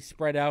was pretty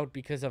spread out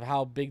because of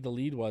how big the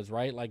lead was,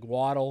 right? Like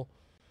Waddle,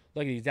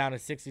 look, he's down to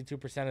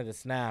 62% of the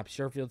snaps.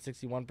 Sherfield,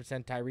 61%.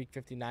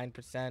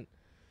 Tyreek,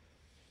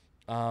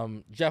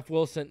 59%. Jeff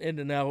Wilson in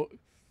and out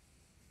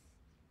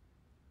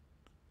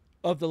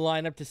of the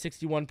lineup to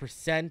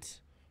 61%.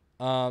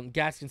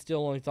 Gaskin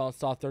still only saw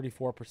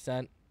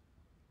 34%.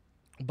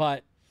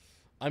 But,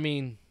 I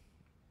mean,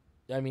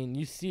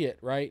 you see it,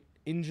 right?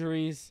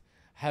 Injuries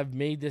have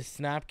made this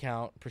snap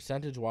count,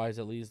 percentage-wise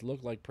at least,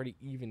 look like pretty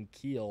even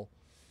keel.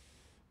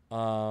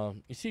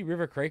 You see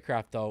River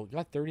Craycraft, though,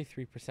 got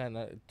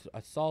 33%.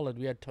 A solid.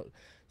 We had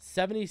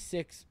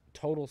 76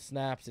 total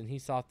snaps, and he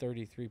saw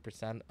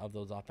 33% of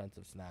those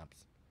offensive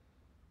snaps.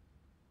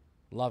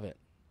 Love it.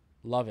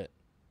 Love it.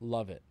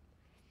 Love it.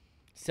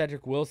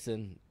 Cedric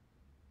Wilson,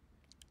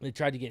 they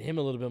tried to get him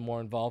a little bit more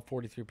involved,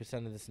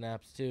 43% of the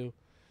snaps, too.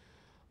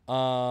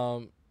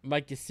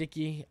 Mike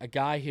Gesicki, a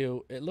guy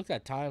who it looked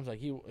at times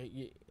like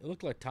it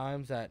looked like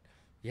times that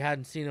you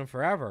hadn't seen him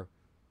forever,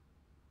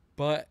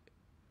 but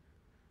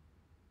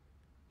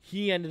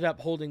he ended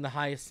up holding the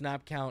highest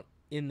snap count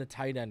in the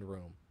tight end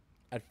room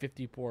at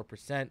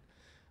 54%,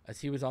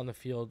 as he was on the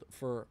field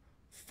for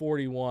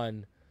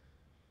 41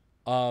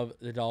 of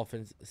the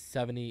Dolphins'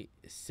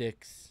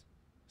 76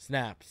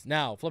 snaps.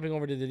 Now, flipping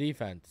over to the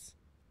defense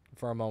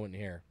for a moment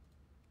here.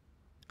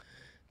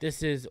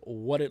 This is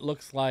what it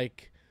looks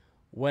like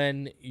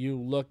when you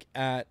look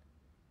at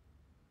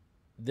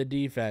the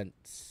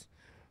defense.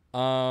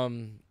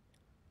 Rowe.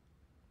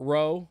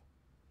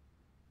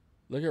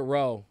 Look at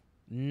Rowe.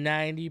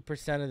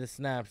 90% of the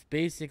snaps.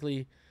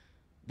 Basically,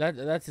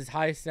 that's his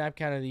highest snap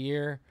count of the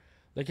year.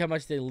 Look how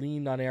much they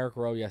leaned on Eric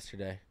Rowe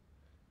yesterday.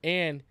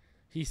 And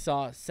he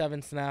saw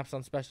 7 snaps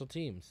on special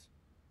teams.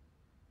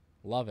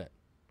 Love it.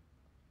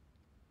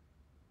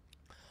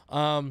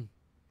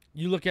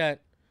 You look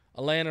at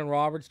Landon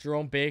Roberts,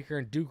 Jerome Baker,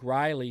 and Duke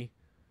Riley.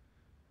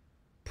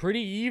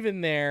 Pretty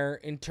even there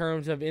in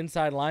terms of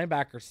inside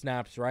linebacker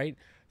snaps, right?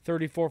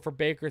 34 for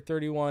Baker,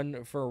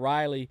 31 for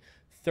Riley,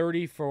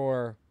 30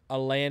 for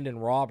Landon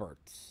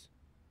Roberts.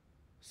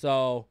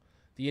 So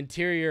the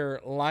interior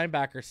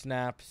linebacker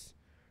snaps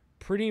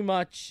pretty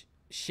much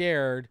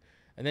shared.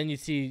 And then you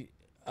see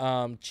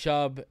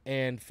Chubb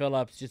and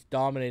Phillips just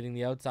dominating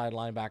the outside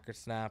linebacker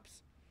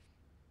snaps.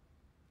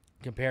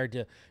 Compared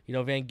to,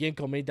 Van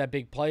Ginkel made that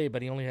big play,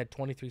 but he only had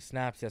 23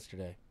 snaps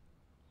yesterday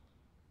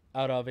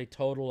out of a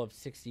total of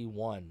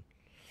 61.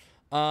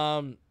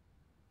 And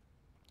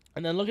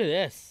then look at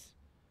this.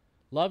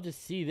 Love to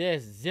see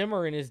this.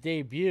 Zimmer in his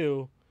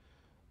debut,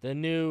 the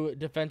new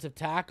defensive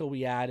tackle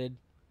we added,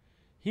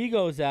 he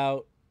goes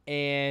out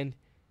and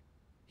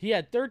he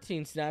had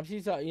 13 snaps.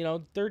 He saw,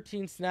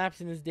 13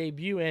 snaps in his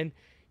debut, and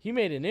he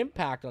made an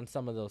impact on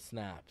some of those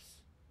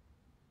snaps.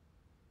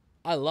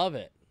 I love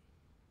it.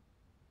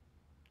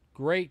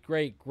 Great,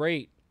 great,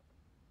 great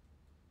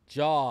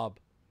job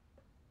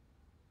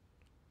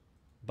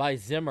by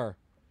Zimmer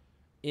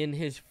in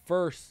his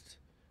first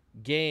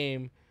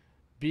game,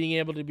 being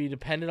able to be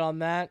dependent on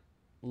that.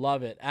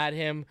 Love it. Add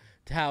him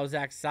to how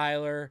Zach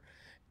Seiler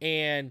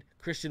and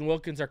Christian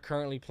Wilkins are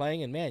currently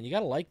playing. And, man, you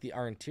got to like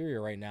our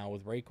interior right now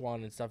with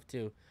Raekwon and stuff,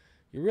 too.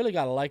 You really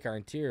got to like our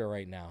interior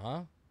right now,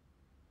 huh?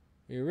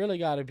 You really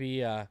got to be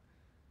a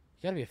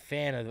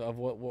fan of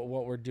what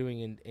we're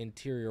doing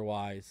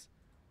interior-wise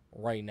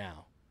right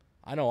now.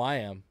 I know I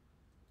am.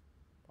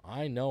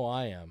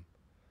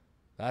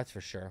 That's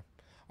for sure.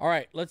 All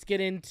right, let's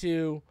get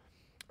into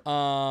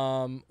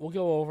we'll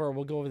go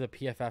over the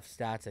PFF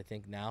stats, I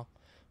think, now.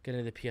 Get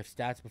into the PF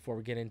stats before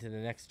we get into the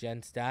next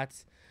gen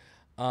stats.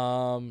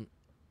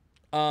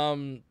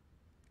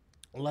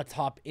 Let's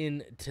hop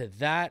into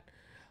that.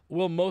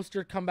 Will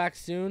Mostert come back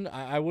soon?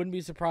 I wouldn't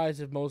be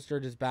surprised if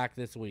Mostert is back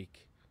this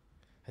week.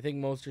 I think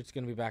Mostert's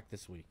going to be back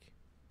this week.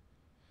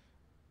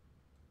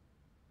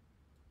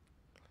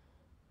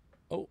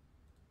 Oh,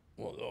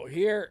 we'll go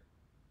here.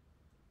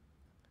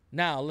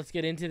 Now, let's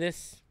get into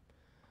this.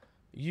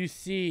 You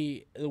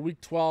see the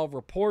Week 12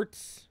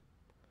 reports.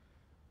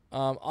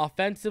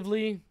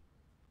 Offensively,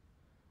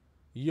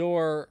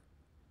 your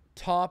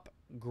top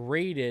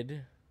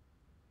graded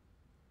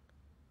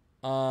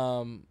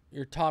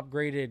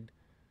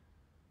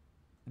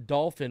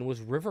Dolphin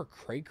was River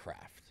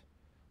Craycraft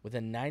with a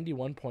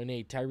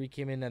 91.8. Tyree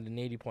came in at an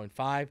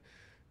 80.5.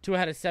 Tua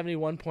had a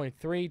 71.3.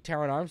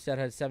 Terron Armstead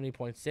had a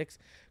 70.6.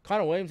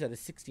 Connor Williams had a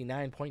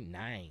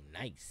 69.9.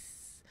 Nice.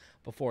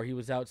 Before he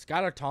was out.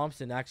 Skylar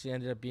Thompson actually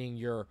ended up being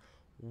your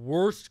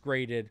worst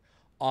graded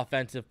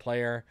offensive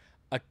player.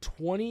 A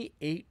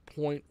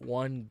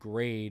 28.1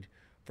 grade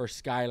for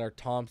Skylar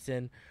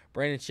Thompson.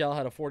 Brandon Shell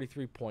had a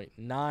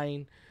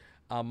 43.9.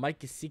 Mike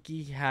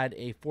Gesicki had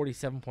a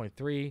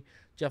 47.3.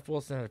 Jeff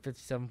Wilson had a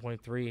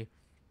 57.3.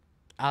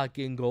 Alec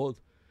Ingold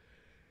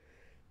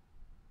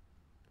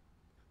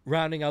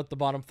rounding out the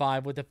bottom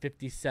 5 with a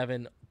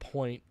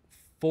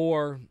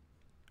 57.4.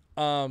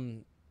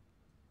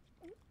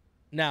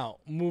 Now,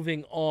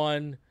 moving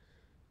on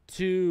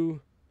to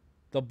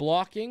the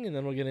blocking, and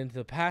then we'll get into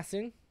the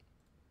passing.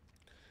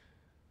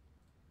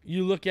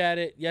 You look at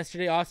it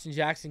yesterday, Austin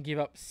Jackson gave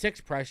up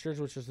 6 pressures,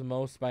 which was the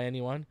most by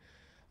anyone.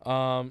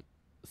 There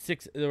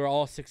were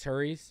all 6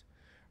 hurries.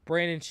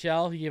 Brandon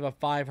Shell, he gave up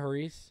 5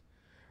 hurries.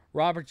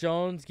 Robert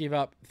Jones gave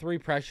up 3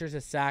 pressures,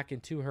 a sack,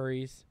 and 2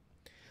 hurries.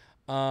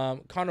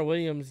 Connor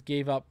Williams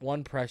gave up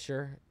 1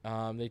 pressure.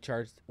 They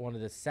charged one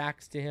of the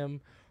sacks to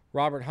him.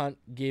 Robert Hunt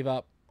gave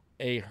up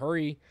a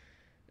hurry.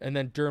 And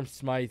then Durham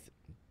Smythe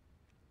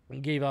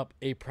gave up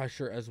a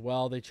pressure as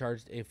well. They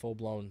charged a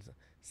full-blown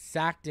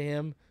sack to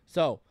him.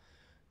 So,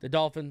 the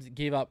Dolphins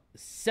gave up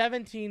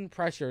 17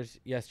 pressures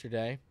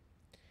yesterday.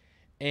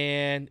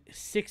 And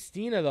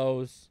 16 of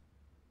those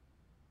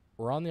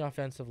were on the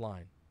offensive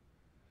line.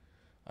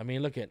 I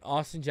mean, look at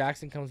Austin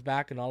Jackson comes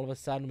back, and all of a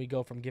sudden we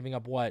go from giving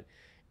up,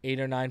 8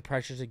 or 9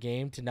 pressures a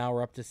game to now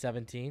we're up to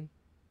 17.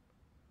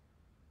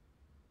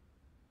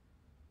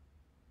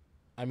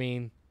 I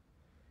mean,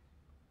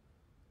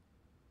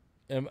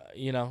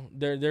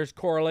 there's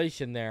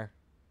correlation there.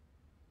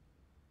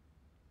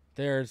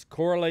 There's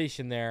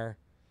correlation there.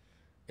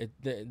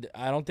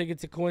 I don't think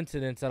it's a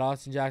coincidence that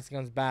Austin Jackson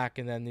comes back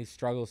and then these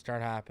struggles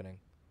start happening.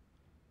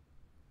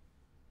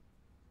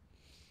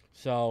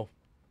 So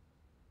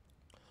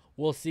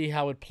we'll see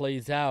how it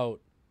plays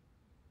out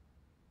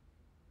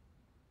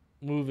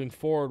moving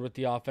forward with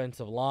the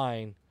offensive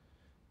line,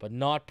 but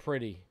not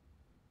pretty.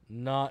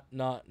 Not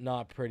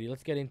pretty.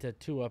 Let's get into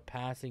Tua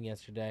passing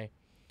yesterday.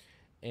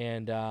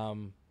 And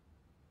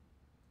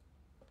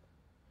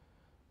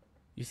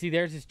you see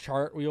there's his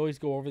chart. We always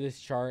go over this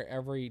chart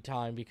every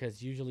time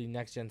because usually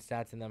Next Gen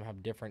Stats and them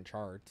have different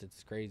charts.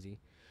 It's crazy.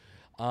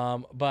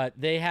 But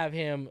they have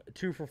him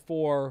 2 for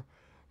 4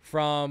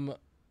 from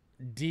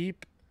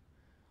deep.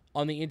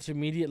 On the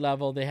intermediate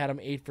level, they had him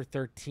 8 for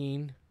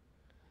 13.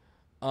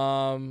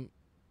 You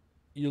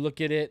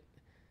look at it,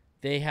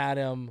 they had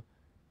him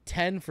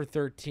 10 for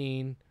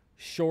 13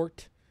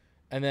 short,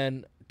 and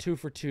then 2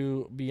 for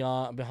 2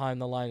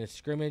 behind the line of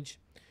scrimmage.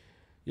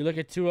 You look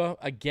at Tua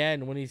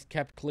again when he's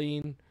kept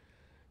clean.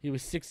 He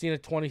was 16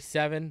 of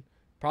 27,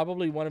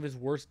 probably one of his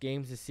worst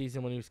games this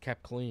season when he was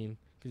kept clean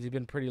because he's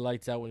been pretty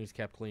lights out when he was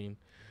kept clean.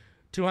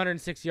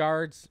 206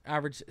 yards,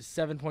 averaged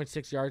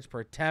 7.6 yards per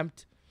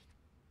attempt.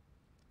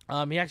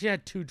 He actually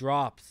had 2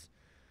 drops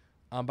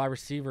by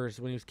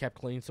receivers when he was kept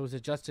clean. So his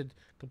adjusted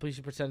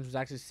completion percentage was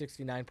actually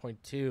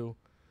 69.2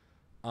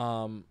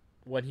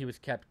 when he was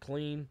kept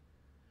clean.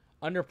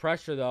 Under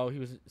pressure, though, he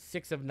was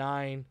 6 of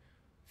 9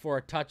 for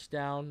a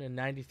touchdown and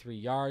 93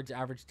 yards,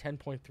 averaged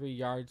 10.3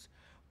 yards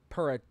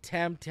per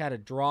attempt, had a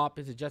drop.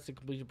 His adjusted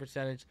completion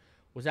percentage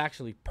was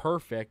actually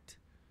perfect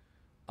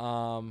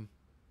when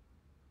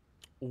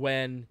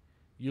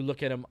you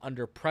look at him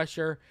under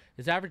pressure.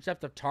 His average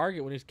depth of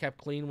target when he was kept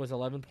clean was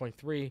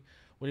 11.3.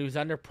 When he was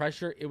under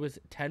pressure, it was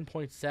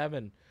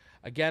 10.7.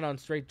 Again, on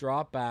straight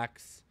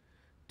dropbacks,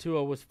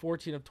 Tua was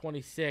 14 of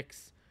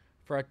 26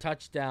 for a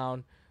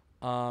touchdown.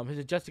 His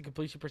adjusted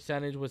completion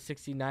percentage was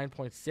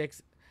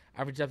 69.6.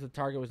 Average depth of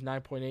target was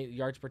 9.8.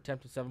 Yards per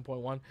attempt was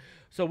 7.1.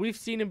 So we've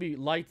seen him be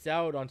lights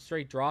out on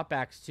straight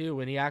dropbacks too,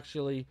 and he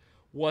actually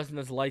wasn't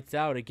as lights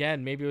out.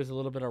 Again, maybe it was a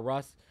little bit of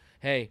rust.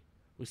 Hey,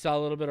 we saw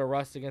a little bit of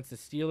rust against the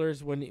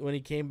Steelers when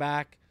he came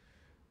back.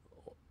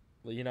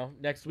 You know,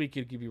 next week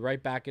he could be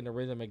right back in the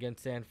rhythm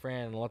against San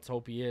Fran, and let's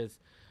hope he is.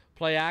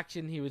 Play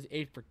action, he was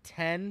 8 for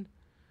 10.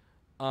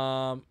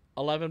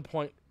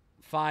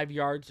 11.5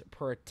 yards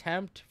per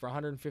attempt for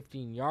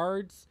 115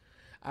 yards.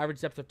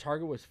 Average depth of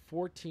target was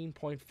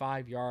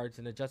 14.5 yards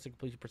and adjusted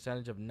completion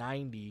percentage of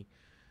 90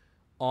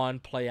 on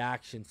play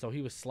action. So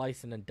he was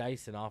slicing and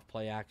dicing off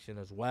play action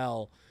as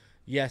well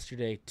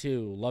yesterday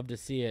too. Love to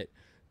see it.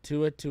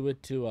 Tua.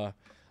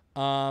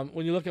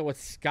 When you look at what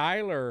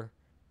Skyler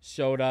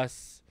showed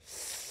us,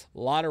 a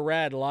lot of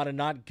red, a lot of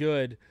not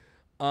good.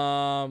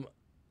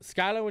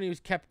 Skyler, when he was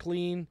kept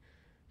clean,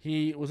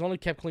 he was only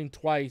kept clean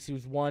twice. He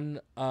was 1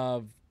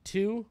 of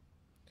 2.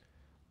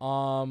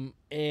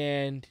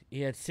 And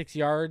he had 6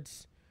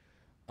 yards.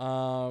 He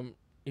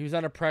was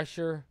under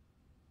pressure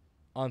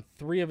on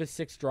 3 of his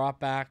 6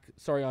 dropback.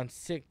 Sorry, on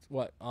 6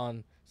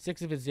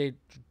 of his 8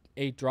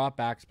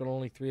 dropbacks, but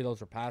only 3 of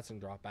those were passing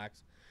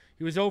dropbacks.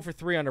 He was 0 for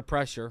 3 under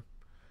pressure.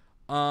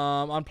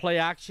 On play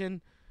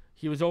action,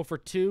 he was 0 for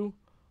 2.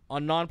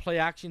 On non-play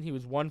action, he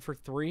was 1 for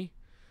 3.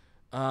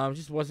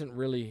 Just wasn't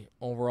really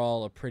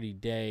overall a pretty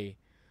day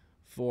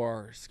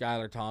for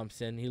Skylar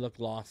Thompson. He looked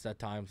lost at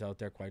times out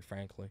there, quite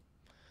frankly.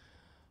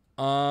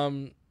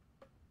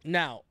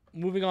 Now,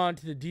 moving on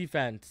to the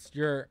defense.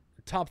 Your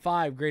top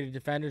 5 graded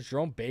defenders,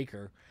 Jerome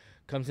Baker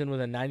comes in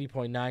with a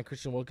 90.9.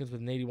 Christian Wilkins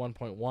with an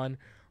 81.1.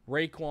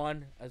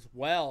 Raekwon as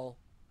well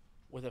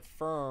with a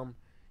firm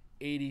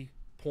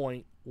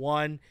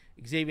 80.1.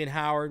 Xavier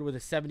Howard with a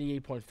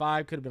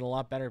 78.5. Could have been a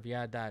lot better if he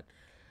had that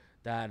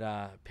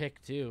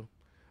pick too.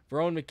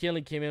 Verone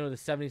McKinley came in with a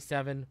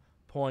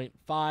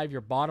 77.5.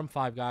 Your bottom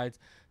 5 guys.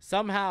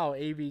 Somehow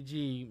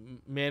AVG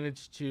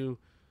managed to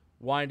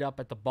wind up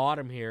at the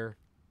bottom here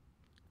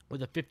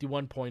with a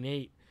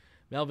 51.8.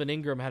 Melvin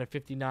Ingram had a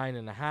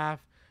 59.5.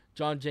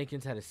 John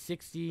Jenkins had a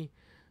 60.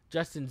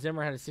 Justin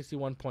Zimmer had a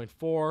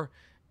 61.4.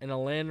 And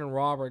Landon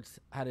Roberts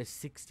had a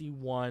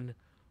 61.6.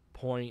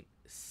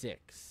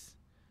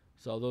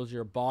 So those are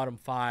your bottom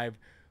 5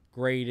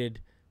 graded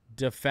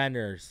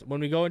defenders.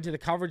 When we go into the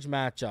coverage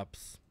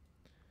matchups,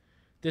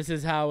 this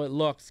is how it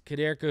looks.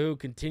 Kader Kahu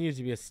continues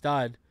to be a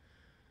stud.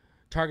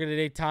 Targeted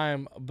 8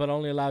 times, but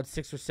only allowed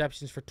 6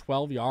 receptions for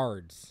 12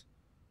 yards.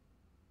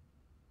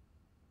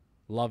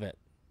 Love it.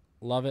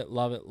 Love it,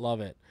 love it, love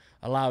it.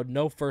 Allowed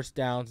no first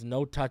downs,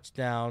 no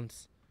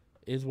touchdowns,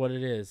 is what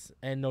it is,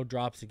 and no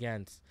drops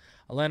against.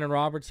 Landon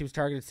Roberts, he was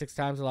targeted 6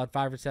 times, allowed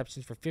 5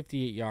 receptions for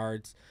 58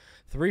 yards,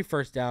 3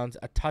 first downs,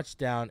 a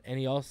touchdown, and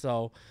he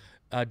also,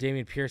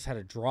 Dameon Pierce had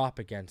a drop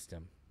against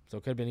him, so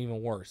it could have been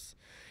even worse.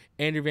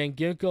 Andrew Van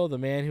Ginkel, the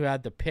man who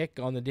had the pick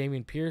on the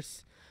Dameon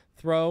Pierce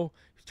throw,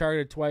 he was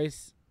targeted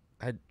twice,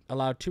 had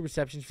allowed 2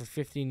 receptions for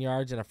 15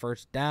 yards and a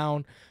first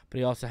down, but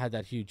he also had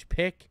that huge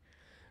pick.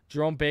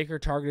 Jerome Baker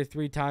targeted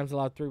 3 times,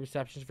 allowed 3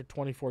 receptions for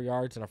 24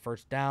 yards and a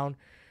first down.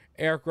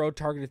 Eric Rowe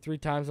targeted 3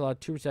 times,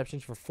 allowed 2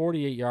 receptions for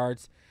 48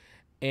 yards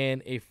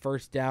and a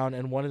first down,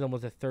 and one of them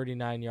was a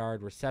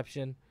 39-yard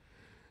reception.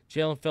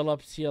 Jalen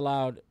Phillips, he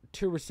allowed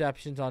 2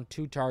 receptions on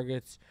 2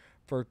 targets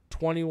for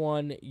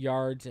 21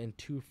 yards and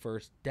 2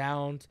 first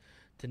downs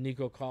to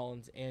Nico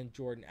Collins and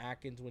Jordan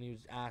Atkins when he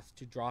was asked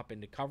to drop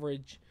into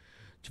coverage.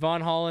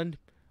 Javon Holland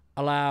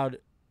allowed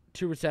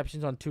 2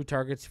 receptions on 2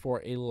 targets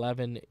for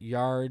 11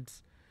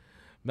 yards.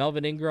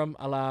 Melvin Ingram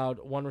allowed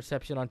 1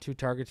 reception on 2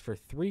 targets for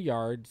 3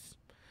 yards.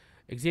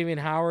 Xavier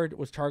Howard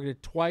was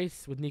targeted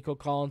twice, with Nico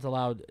Collins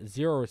allowed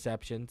 0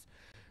 receptions.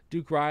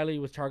 Duke Riley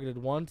was targeted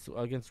once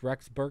against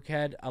Rex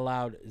Burkhead,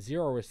 allowed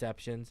 0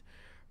 receptions.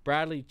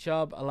 Bradley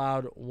Chubb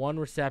allowed 1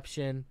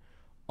 reception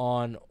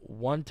on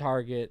 1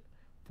 target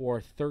for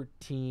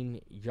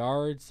 13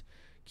 yards.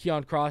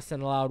 Keon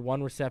Crossan allowed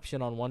 1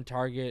 reception on 1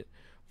 target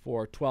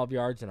for 12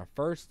 yards and a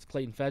first.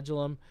 Clayton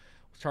Fedulum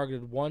was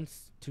targeted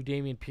once to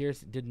Dameon Pierce,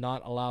 did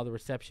not allow the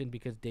reception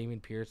because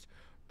Dameon Pierce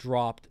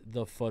dropped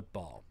the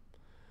football.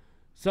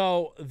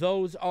 So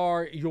those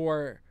are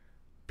your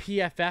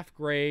PFF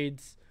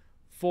grades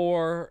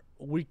for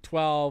Week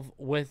 12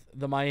 with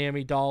the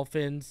Miami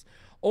Dolphins.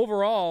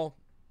 Overall,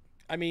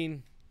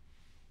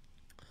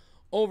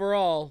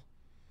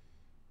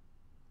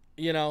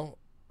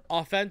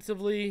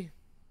 offensively,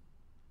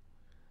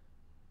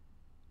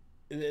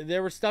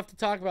 there was stuff to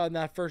talk about in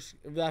that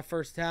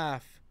first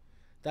half.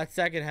 That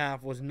second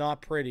half was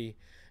not pretty,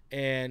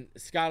 and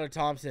Skylar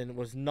Thompson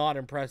was not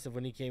impressive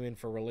when he came in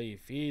for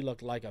relief. He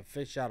looked like a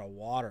fish out of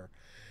water.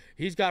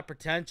 He's got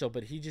potential,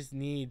 but he just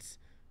needs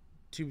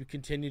to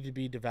continue to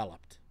be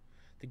developed.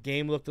 The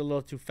game looked a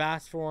little too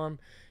fast for him.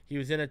 He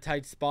was in a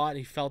tight spot.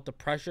 He felt the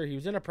pressure. He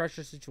was in a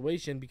pressure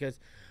situation because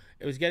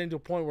it was getting to a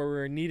point where we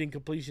were needing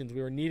completions.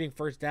 We were needing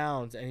first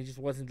downs, and he just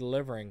wasn't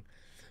delivering.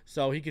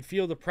 So he could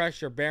feel the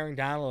pressure bearing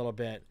down a little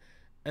bit.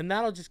 And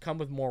that'll just come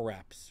with more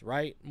reps,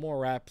 right? More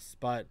reps.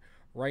 But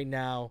right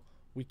now,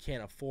 we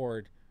can't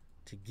afford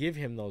to give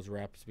him those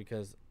reps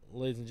because,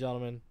 ladies and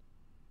gentlemen,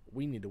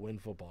 we need to win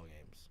football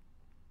games.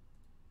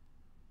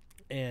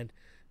 And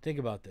think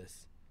about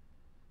this.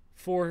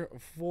 Four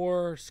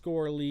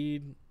score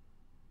lead.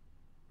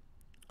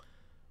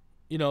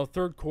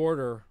 Third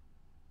quarter,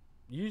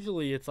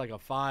 usually it's like a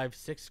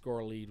 5-6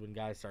 score lead when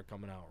guys start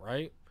coming out,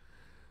 right?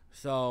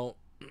 So,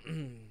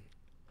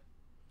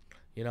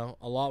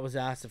 a lot was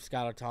asked of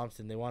Skylar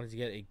Thompson. They wanted to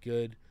get a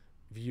good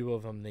view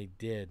of him. They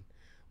did.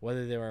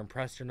 Whether they were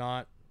impressed or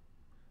not,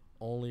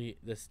 only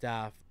the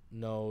staff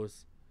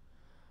knows.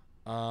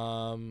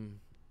 I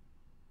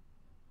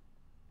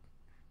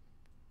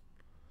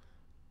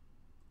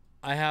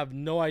have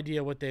no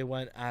idea what they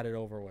went at it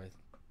over with.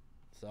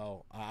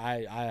 So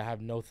I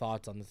have no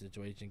thoughts on the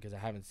situation because I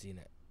haven't seen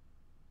it.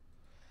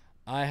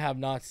 I have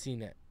not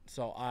seen it.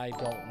 So I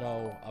don't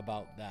know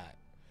about that.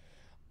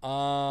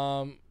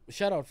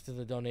 Shout out to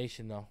the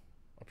donation though.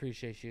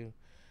 Appreciate you,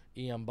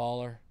 EM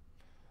Baller.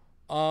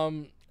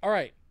 All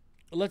right.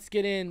 Let's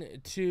get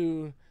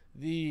into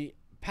the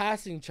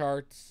passing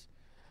charts.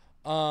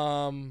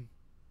 And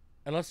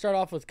let's start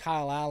off with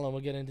Kyle Allen.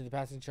 We'll get into the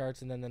passing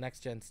charts and then the next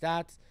gen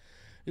stats.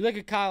 You look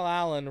at Kyle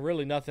Allen,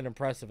 really nothing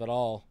impressive at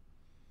all.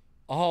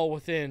 All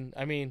within,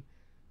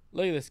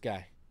 look at this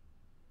guy.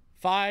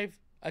 5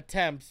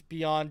 attempts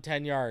beyond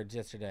 10 yards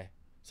yesterday.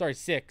 Sorry,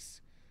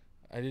 6.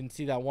 I didn't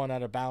see that one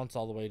out of bounds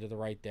all the way to the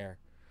right there.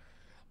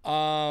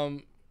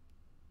 Out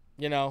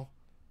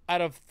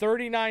of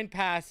 39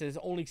 passes,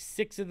 only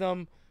 6 of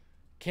them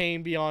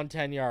came beyond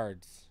 10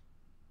 yards.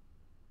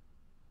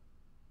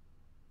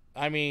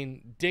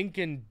 Dink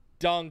and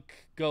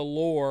dunk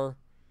galore.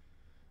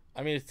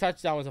 His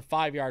touchdown was a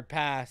 5-yard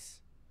pass.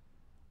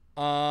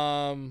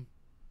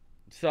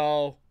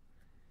 So,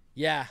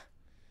 yeah.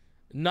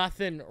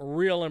 Nothing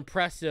real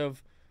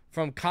impressive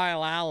from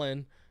Kyle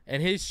Allen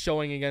and his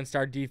showing against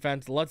our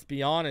defense. Let's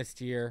be honest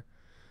here.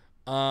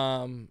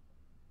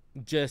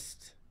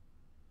 Just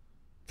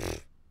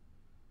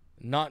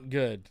not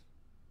good.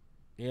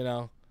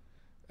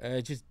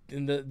 Just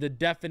in the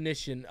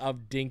definition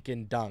of dink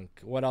and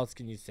dunk. What else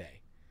can you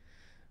say?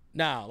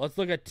 Now, let's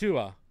look at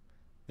Tua.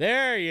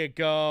 There you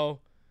go.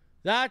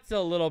 That's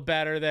a little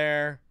better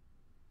there.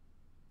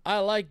 I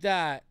like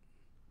that.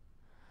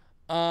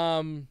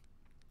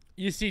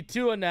 You see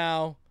Tua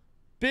now.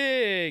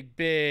 Big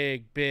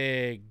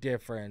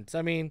difference.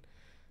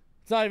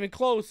 It's not even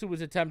close who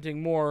was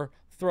attempting more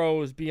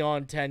throws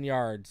beyond 10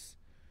 yards.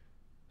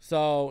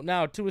 So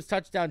now Tua's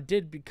touchdown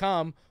did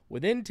become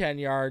within 10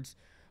 yards,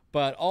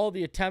 but all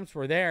the attempts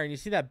were there. And you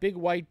see that big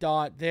white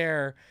dot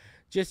there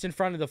just in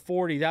front of the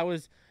 40. That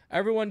was,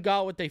 everyone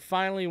got what they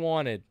finally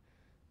wanted.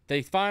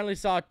 They finally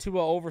saw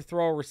Tua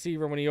overthrow a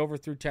receiver when he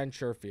overthrew Ten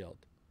Sherfield.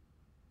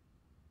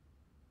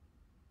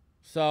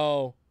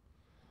 So,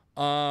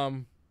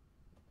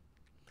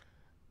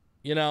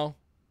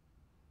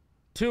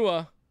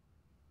 Tua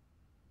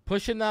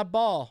pushing that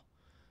ball.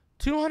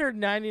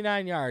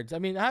 299 yards. How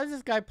does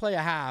this guy play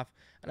a half?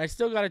 And I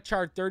still got to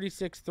chart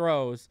 36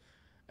 throws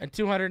and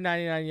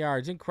 299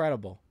 yards.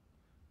 Incredible.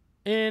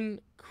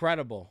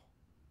 Incredible.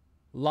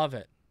 Love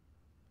it.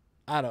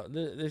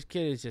 This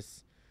kid is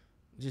just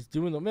Just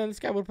doing the man. This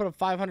guy would have put up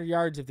 500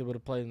 yards if they would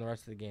have played in the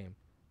rest of the game.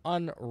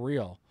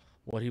 Unreal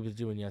what he was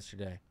doing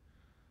yesterday.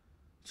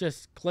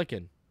 Just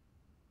clicking.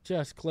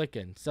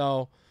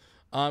 So,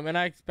 and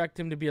I expect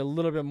him to be a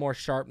little bit more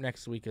sharp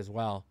next week as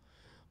well.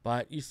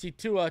 But you see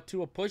Tua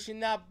pushing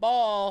that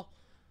ball.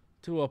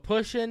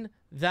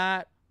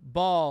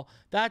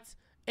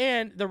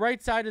 And the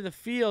right side of the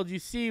field, you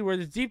see where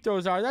the deep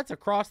throws are. That's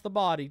across the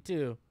body,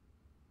 too.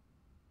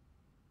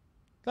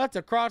 That's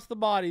across the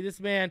body. This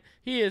man,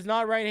 he is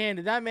not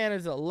right-handed. That man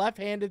is a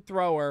left-handed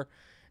thrower,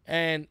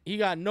 and he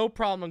got no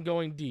problem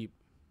going deep.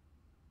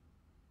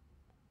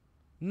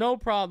 No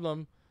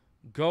problem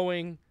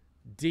going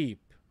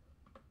deep.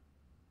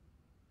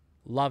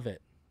 Love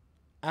it.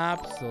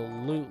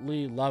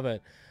 Absolutely love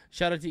it.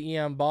 Shout out to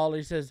EM Baller.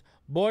 He says,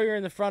 Boyer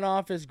in the front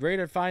office, great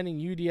at finding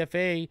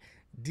UDFA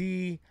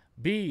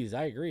DBs.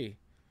 I agree.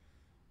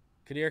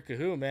 Kadir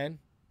Kahoo, man.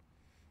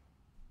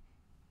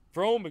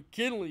 Verone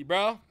McKinley,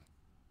 bro.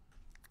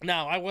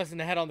 Now, I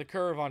wasn't ahead on the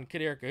curve on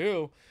Kadir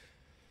Kahoo,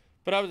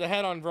 but I was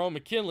ahead on Verone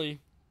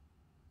McKinley.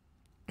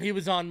 He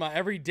was on my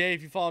every day.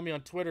 If you follow me on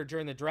Twitter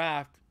during the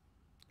draft,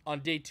 on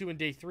day 2 and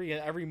day 3,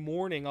 every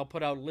morning I'll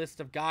put out a list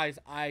of guys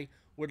I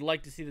would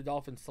like to see the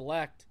Dolphins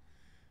select.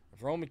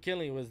 Verone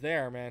McKinley was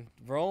there, man.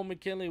 Verone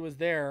McKinley was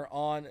there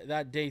on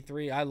that day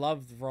 3. I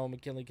loved Verone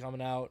McKinley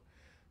coming out.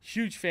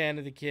 Huge fan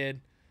of the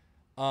kid.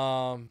 You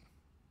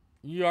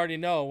already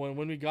know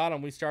when we got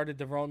him, we started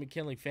the Verone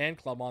McKinley fan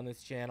club on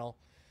this channel.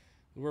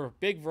 We're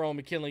big Verone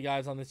McKinley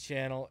guys on this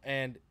channel,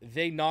 and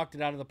they knocked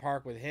it out of the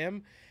park with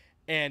him.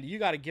 And you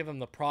got to give him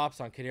the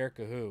props on Kadir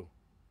Kahoo.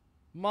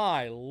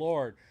 My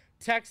Lord.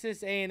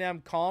 Texas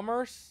A&M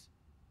Commerce.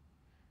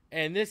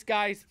 And this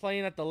guy's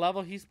playing at the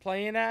level he's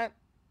playing at.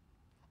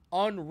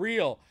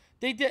 Unreal.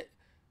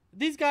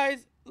 These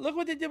guys, look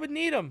what they did with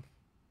Needham.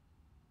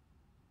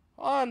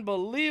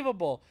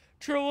 Unbelievable.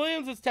 Trill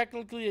Williams was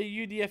technically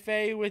a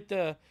UDFA with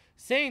the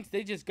Saints.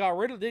 They just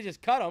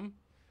cut him.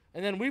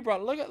 And then we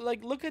brought, look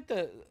at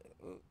the,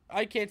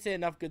 I can't say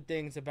enough good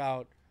things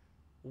about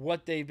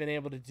what they've been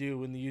able to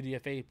do in the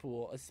UDFA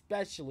pool,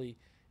 especially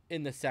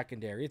in the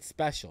secondary. It's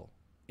special.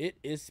 It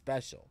is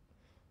special.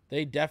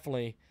 They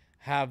definitely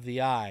have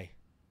the eye.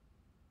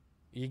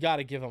 You got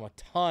to give them a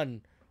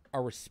ton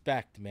of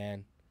respect,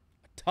 man.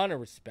 A ton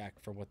of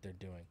respect for what they're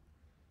doing.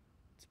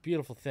 It's a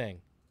beautiful thing.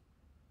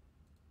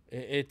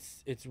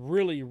 It's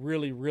really,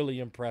 really, really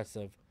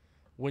impressive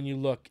when you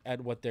look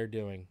at what they're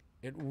doing.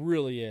 It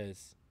really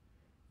is.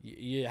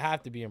 You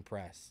have to be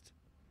impressed.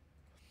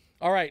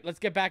 All right, let's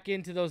get back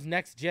into those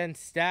next-gen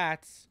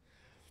stats.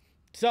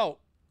 So,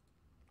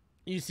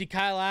 you see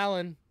Kyle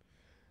Allen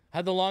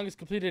had the longest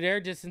completed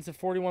air distance of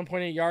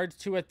 41.8 yards,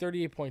 Tua at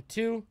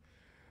 38.2.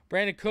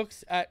 Brandon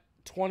Cooks at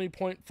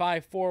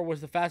 20.54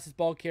 was the fastest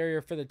ball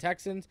carrier for the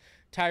Texans.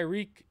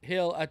 Tyreek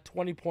Hill at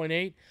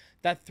 20.8.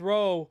 That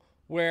throw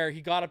where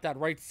he got up that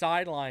right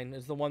sideline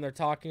is the one they're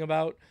talking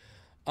about.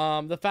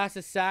 The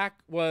fastest sack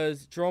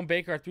was Jerome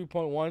Baker at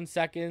 3.1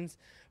 seconds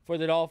for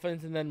the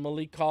Dolphins, and then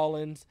Malik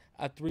Collins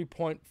at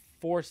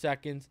 3.4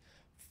 seconds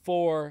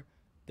for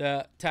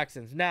the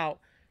Texans. Now,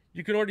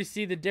 you can already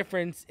see the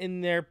difference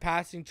in their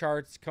passing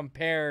charts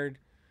compared,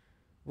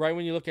 right,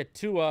 when you look at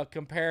Tua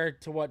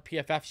compared to what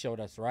PFF showed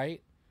us,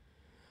 right?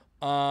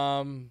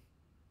 And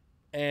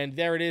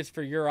there it is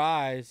for your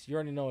eyes. You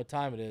already know what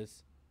time it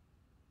is.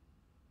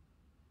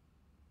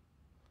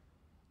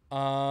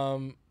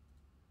 Ian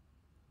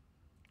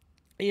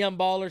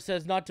Baller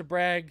says, not to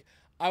brag,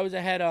 I was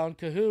ahead on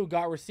Kahoo,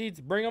 got receipts.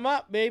 Bring them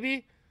up,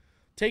 baby.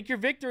 Take your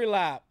victory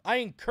lap. I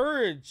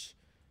encourage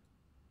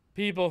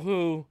people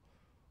who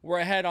were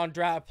ahead on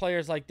draft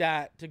players like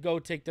that to go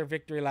take their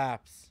victory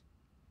laps.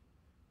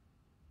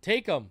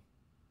 Take them.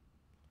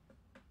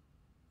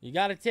 You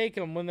got to take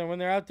them when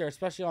they're out there,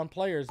 especially on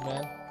players,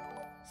 man.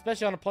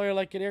 Especially on a player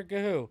like Kadir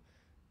Kahoo.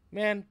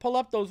 Man, pull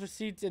up those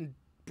receipts and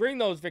bring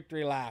those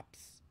victory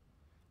laps.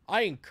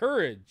 I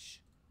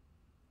encourage.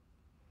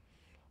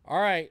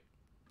 All right.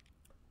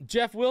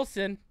 Jeff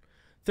Wilson,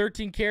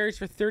 13 carries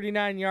for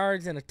 39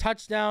 yards and a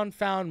touchdown,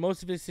 found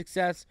most of his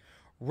success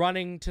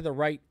running to the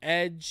right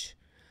edge.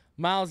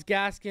 Myles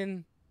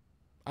Gaskin,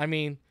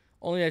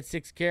 only had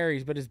 6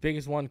 carries, but his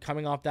biggest one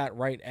coming off that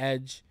right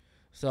edge.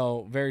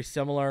 So, very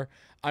similar.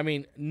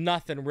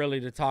 Nothing really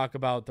to talk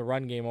about the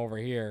run game over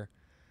here.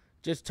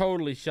 Just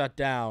totally shut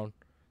down.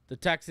 The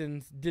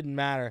Texans didn't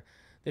matter.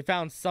 They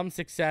found some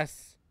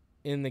success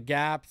in the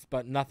gaps,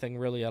 but nothing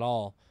really at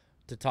all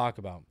to talk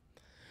about.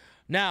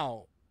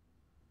 Now,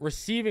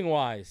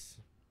 receiving-wise,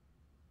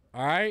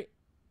 all right?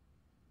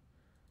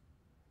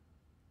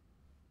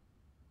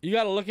 You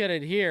got to look at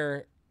it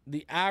here.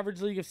 The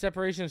average league of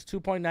separation is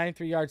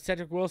 2.93 yards.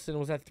 Cedric Wilson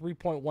was at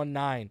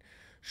 3.19.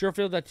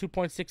 Sherfield at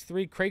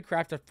 2.63.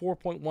 Craycraft at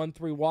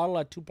 4.13. Waddle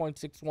at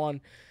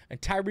 2.61.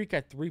 And Tyreek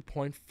at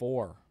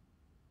 3.4.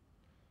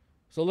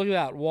 So look at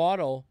that.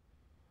 Waddle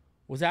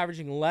was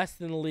averaging less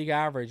than the league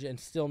average and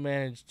still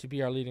managed to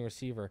be our leading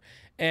receiver.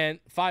 And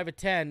 5 of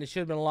 10, it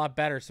should have been a lot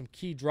better. Some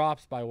key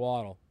drops by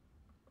Waddle.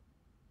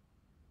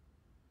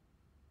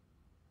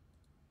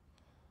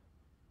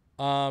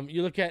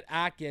 You look at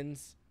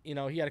Atkins, you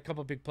know, he had a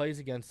couple big plays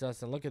against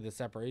us, and look at the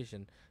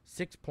separation.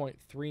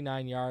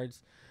 6.39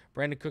 yards.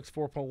 Brandon Cooks,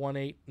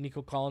 4.18.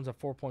 Nico Collins at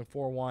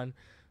 4.41.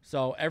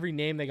 So every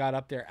name they got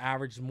up there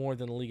averaged more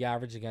than the league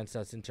average against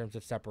us in terms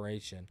of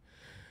separation.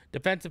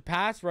 Defensive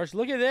pass rush.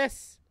 Look at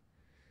this.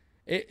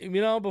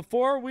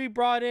 Before we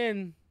brought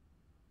in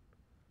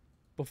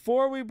the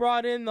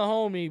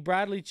homie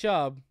Bradley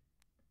Chubb,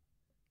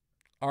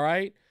 all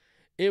right,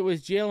 it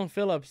was Jalen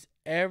Phillips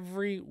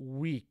every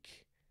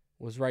week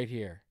was right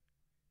here.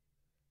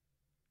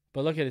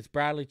 But look at it, it's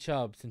Bradley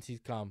Chubb since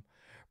he's come.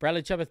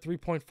 Bradley Chubb at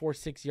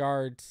 3.46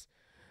 yards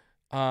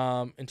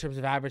in terms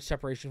of average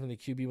separation from the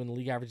QB when the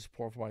league average is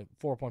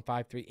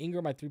 4.53.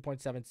 Ingram at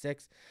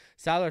 3.76.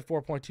 Sadler at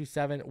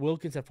 4.27.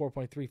 Wilkins at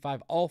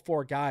 4.35. All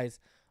four guys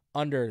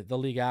under the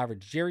league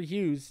average. Jerry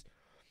Hughes,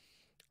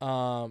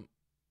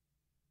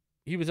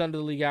 he was under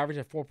the league average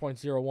at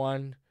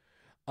 4.01.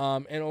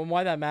 And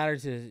why that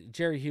matters is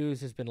Jerry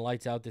Hughes has been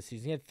lights out this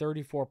season. He had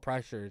 34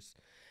 pressures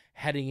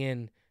heading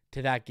in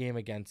to that game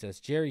against us.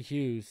 Jerry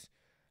Hughes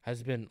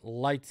has been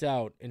lights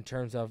out in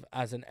terms of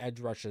as an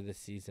edge rusher this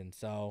season.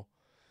 So,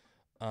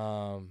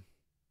 it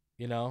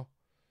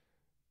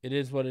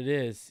is what it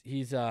is.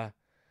 Jerry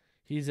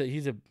Hughes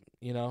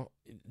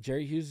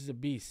is a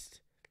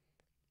beast.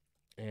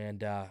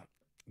 And,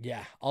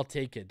 I'll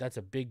take it. That's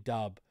a big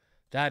dub.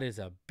 That is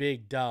a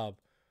big dub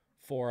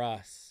for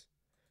us,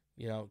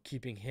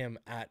 keeping him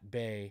at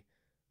bay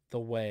the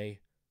way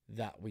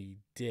that we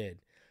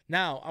did.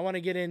 Now, I want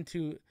to get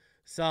into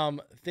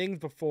some things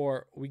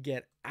before we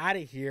get out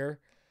of here,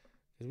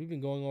 because we've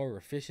been going over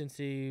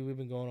efficiency. We've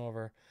been going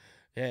over,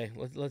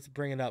 let's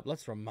bring it up.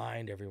 Let's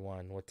remind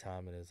everyone what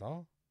time it is, huh?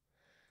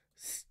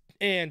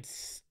 And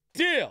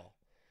still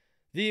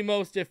the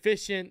most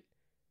efficient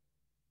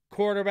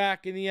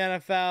quarterback in the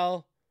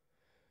NFL,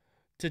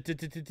 Tua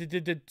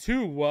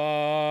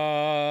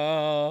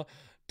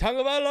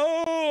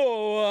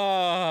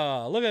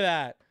Tagovailoa. Look at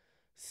that.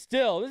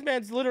 Still, this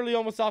man's literally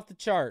almost off the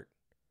chart.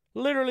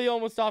 Literally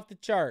almost off the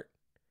chart.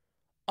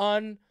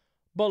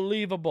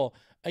 Unbelievable.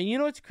 And you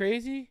know what's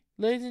crazy,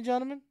 ladies and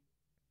gentlemen?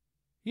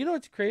 You know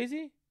what's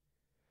crazy?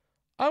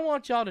 I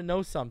want y'all to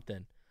know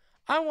something.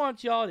 I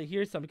want y'all to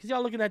hear something. Because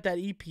y'all looking at that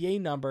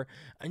EPA number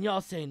and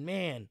y'all saying,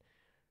 man,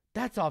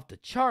 that's off the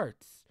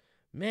charts.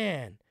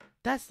 Man,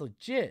 that's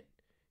legit.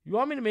 You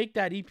want me to make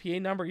that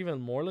EPA number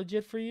even more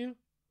legit for you?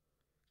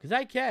 Because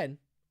I can.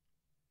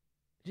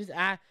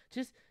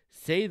 Just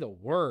say the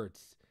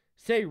words.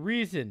 Say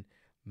reason.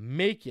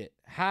 Make it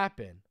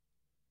happen.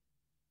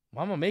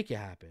 Well, I'm going to make it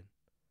happen.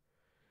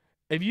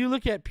 If you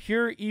look at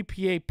pure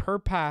EPA per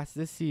pass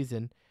this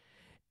season,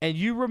 and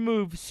you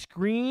remove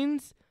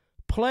screens,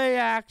 play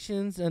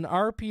actions, and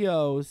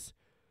RPOs,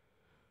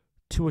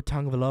 Tua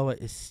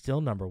Tagovailoa is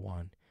still number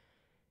one.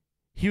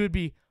 He would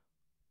be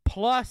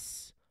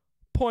plus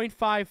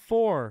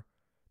 0.54.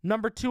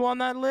 Number two on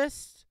that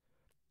list,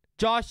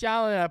 Josh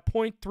Allen at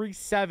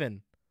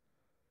 0.37.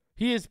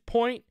 He is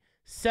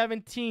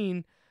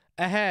 0.17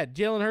 ahead.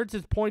 Jalen Hurts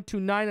is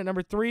 0.29 at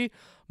number 3.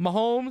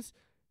 Mahomes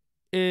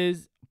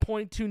is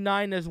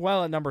 0.29 as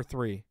well at number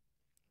 3.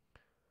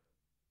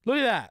 Look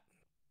at that.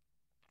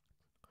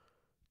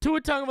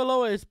 Tua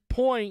Tagovailoa is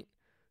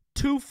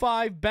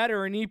 0.25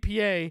 better in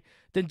EPA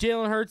than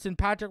Jalen Hurts and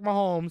Patrick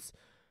Mahomes,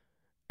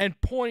 and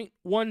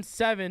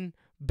 0.17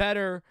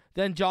 better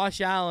than Josh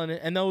Allen,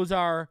 and those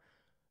are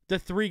the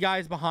 3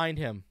 guys behind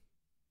him.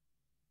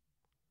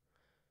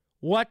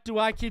 What do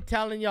I keep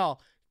telling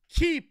y'all?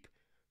 Keep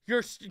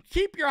your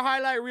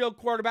highlight reel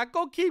quarterback.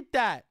 Go keep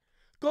that.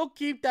 Go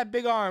keep that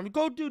big arm.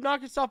 Go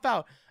knock yourself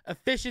out.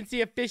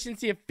 Efficiency,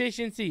 efficiency,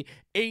 efficiency.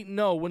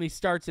 8-0 when he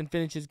starts and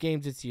finishes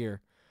games this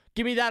year.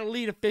 Give me that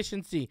elite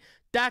efficiency.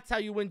 That's how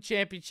you win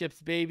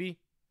championships, baby.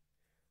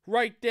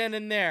 Right then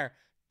and there.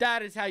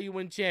 That is how you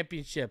win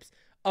championships.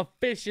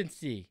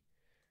 Efficiency.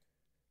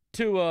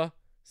 Tua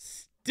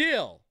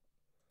still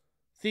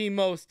the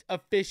most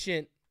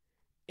efficient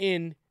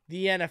in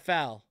the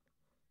NFL.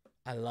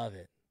 I love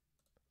it.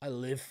 I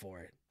live for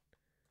it.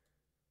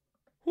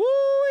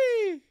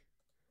 Woo-wee!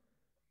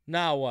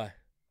 Now what?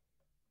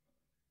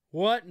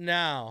 What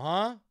now,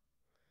 huh?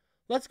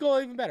 Let's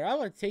go even better. I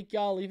want to take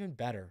y'all even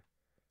better.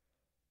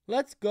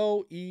 Let's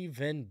go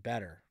even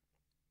better.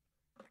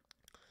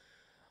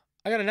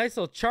 I got a nice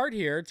little chart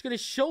here. It's going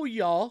to show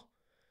y'all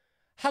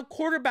how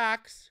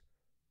quarterbacks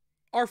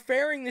are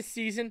faring this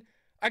season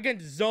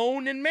against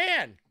zone and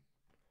man.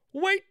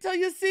 Wait till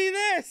you see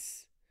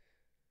this.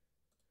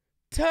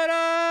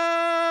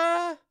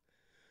 Ta-da!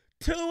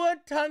 Tua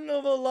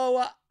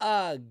Tagovailoa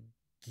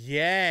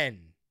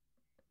again.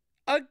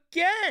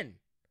 Again.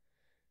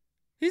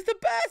 He's the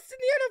best in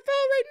the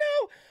NFL right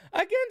now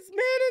against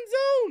man and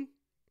zone.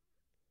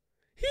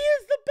 He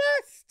is the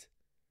best.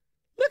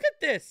 Look at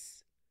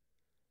this.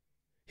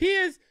 He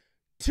is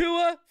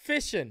Tua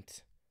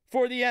efficient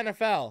for the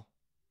NFL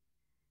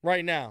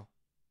right now.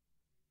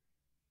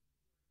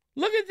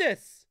 Look at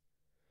this.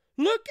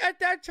 Look at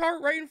that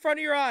chart right in front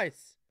of your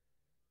eyes.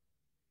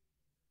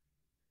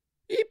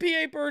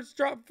 EPA birds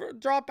drop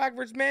back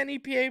versus man.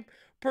 EPA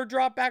per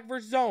drop back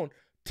versus zone.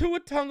 Tua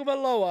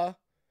Tagovailoa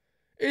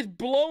is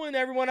blowing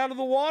everyone out of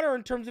the water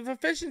in terms of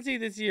efficiency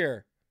this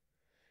year.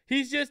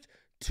 He's just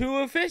too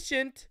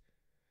efficient.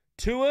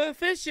 Too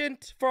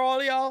efficient for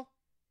all y'all.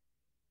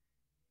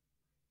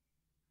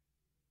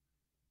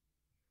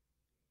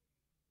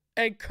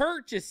 And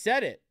Kurt just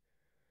said it.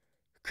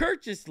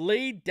 Kurt just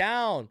laid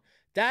down.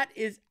 That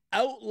is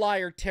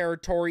outlier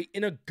territory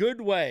in a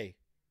good way.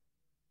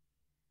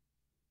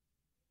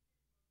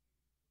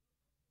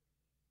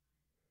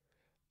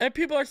 And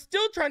people are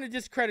still trying to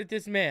discredit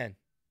this man.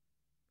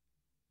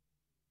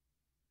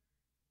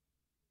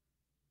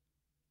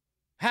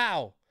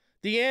 How?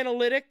 The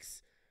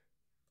analytics,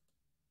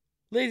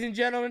 ladies and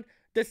gentlemen,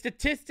 the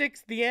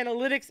statistics, the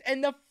analytics,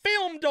 and the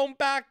film don't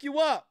back you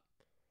up.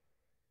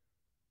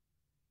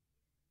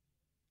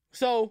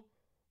 So,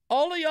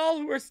 all of y'all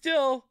who are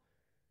still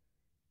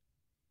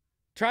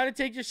trying to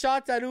take your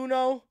shots at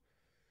Uno,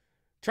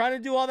 trying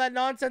to do all that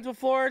nonsense with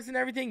Flores and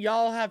everything,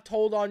 y'all have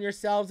told on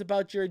yourselves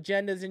about your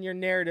agendas and your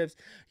narratives.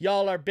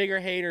 Y'all are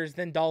bigger haters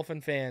than Dolphin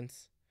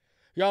fans.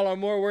 Y'all are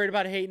more worried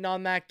about hating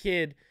on that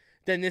kid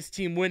than this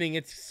team winning.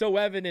 It's so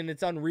evident,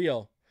 it's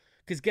unreal.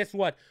 Because guess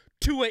what?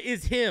 Tua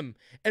is him.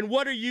 And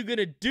what are you going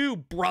to do,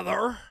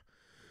 brother?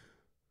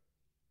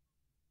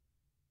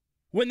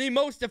 When the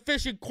most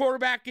efficient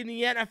quarterback in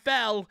the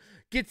NFL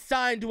gets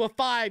signed to a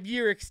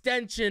 5-year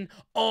extension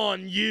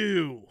on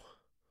you.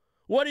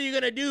 What are you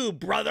going to do,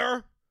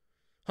 brother?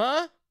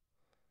 Huh?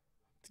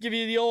 To give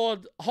you the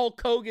old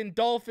Hulk Hogan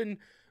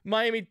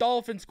Miami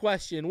Dolphins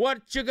question.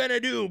 What you going to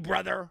do,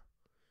 brother?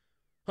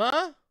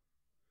 Huh?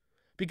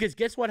 Because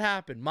guess what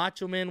happened?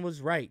 Macho Man was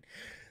right.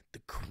 The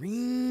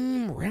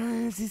cream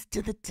rises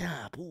to the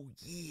top. Oh,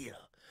 yeah.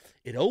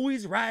 It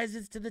always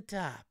rises to the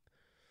top.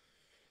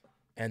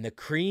 And the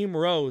cream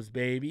rose,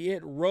 baby.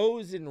 It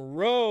rose and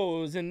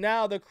rose. And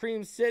now the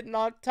cream's sitting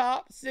on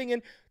top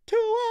singing,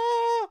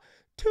 Tua,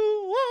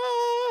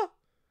 Tua.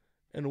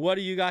 And what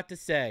do you got to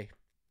say?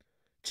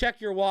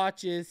 Check your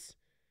watches.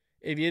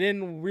 If you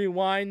didn't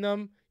rewind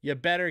them, you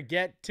better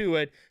get to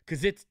it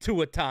because it's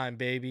Tua time,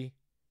 baby.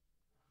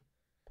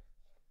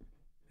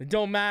 It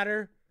don't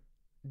matter.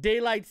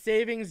 Daylight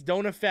savings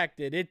don't affect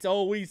it. It's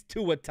always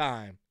Tua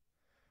time.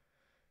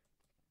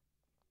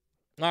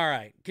 All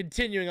right,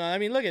 continuing on. I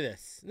mean, look at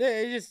this.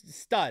 It's just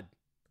stud.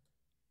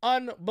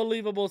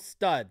 Unbelievable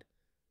stud.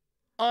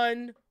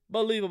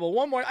 Unbelievable.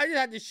 One more. I just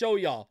had to show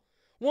y'all.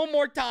 One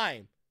more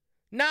time.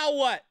 Now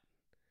what?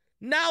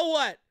 Now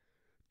what?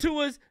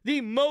 Tua's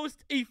the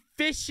most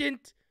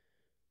efficient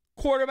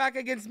quarterback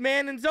against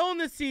man and zone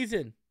this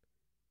season.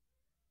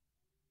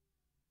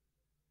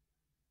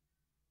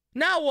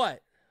 Now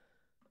what?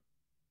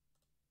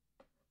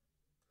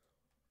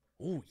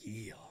 Oh,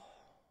 yeah.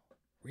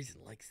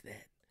 Reason likes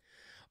that.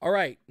 All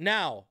right,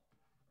 now,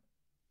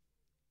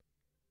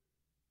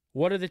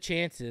 what are the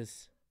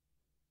chances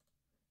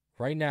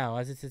right now,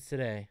 as it sits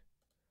today,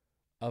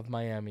 of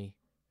Miami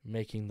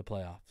making the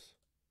playoffs?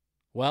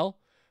 Well,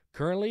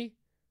 currently,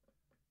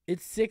 it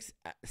sits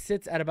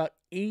at about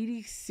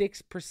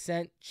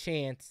 86%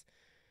 chance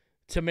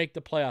to make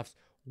the playoffs.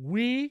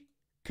 We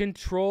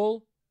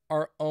control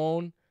our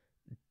own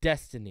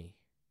destiny.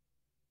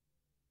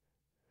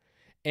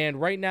 And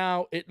right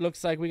now, it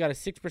looks like we got a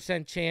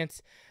 6%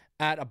 chance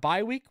at a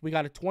bye week. We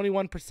got a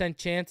 21%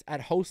 chance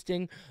at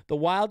hosting the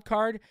wild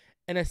card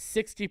and a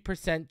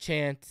 60%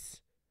 chance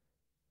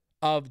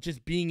of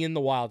just being in the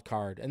wild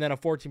card, and then a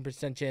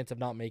 14% chance of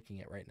not making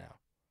it right now.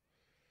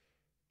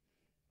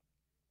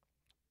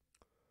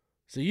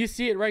 So you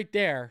see it right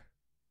there.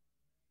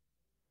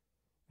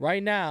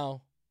 Right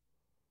now,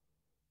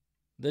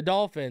 the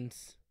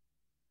Dolphins,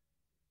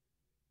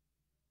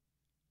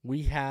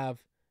 we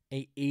have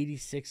a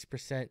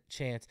 86%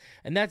 chance.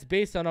 And that's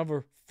based on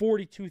over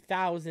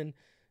 42,000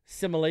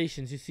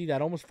 simulations. You see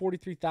that? Almost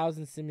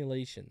 43,000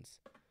 simulations.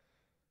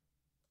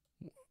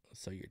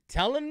 So you're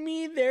telling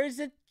me there's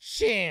a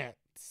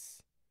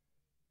chance.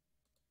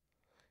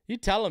 You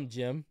tell him,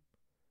 Jim.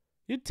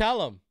 You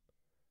tell him.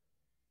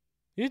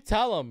 You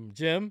tell him,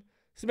 Jim.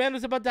 This man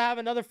was about to have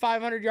another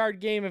 500-yard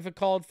game if it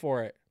called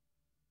for it.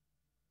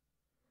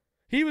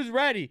 He was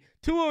ready.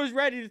 Tua was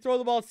ready to throw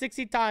the ball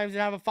 60 times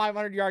and have a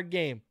 500-yard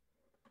game.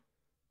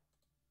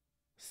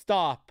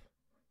 Stop.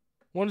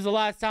 When was the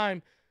last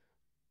time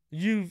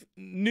you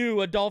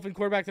knew a Dolphin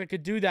quarterback that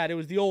could do that? It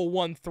was the old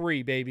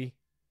 1-3, baby.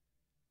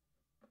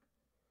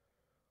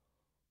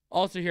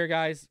 Also here,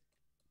 guys.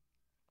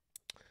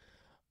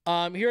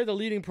 Here are the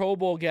leading Pro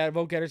Bowl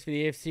vote getters for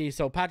the AFC.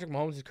 So Patrick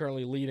Mahomes is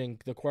currently leading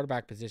the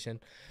quarterback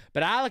position.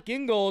 But Alec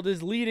Ingold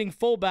is leading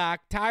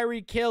fullback.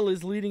 Tyreek Hill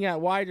is leading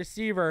at wide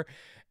receiver.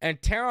 And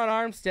Terron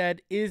Armstead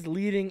is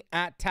leading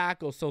at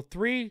tackle. So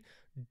 3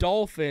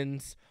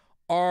 Dolphins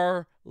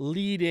are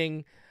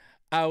leading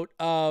out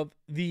of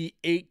the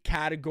 8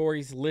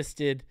 categories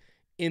listed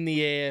in the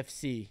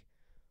AFC.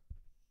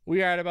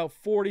 We are at about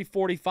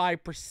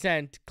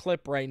 40-45%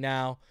 clip right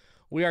now.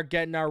 We are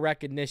getting our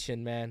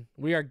recognition, man.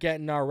 We are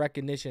getting our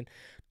recognition.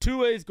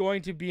 Tua is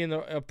going to be in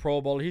the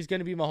Pro Bowl. He's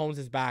going to be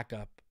Mahomes'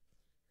 backup.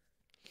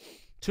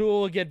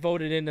 Tua will get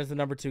voted in as the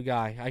number 2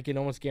 guy. I can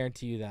almost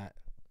guarantee you that.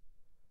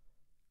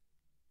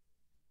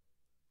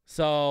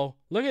 So,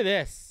 look at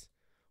this.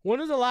 When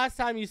was the last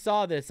time you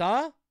saw this,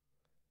 huh?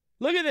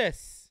 Look at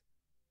this.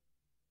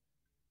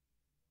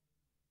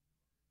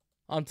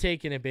 I'm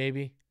taking it,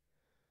 baby.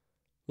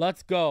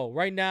 Let's go.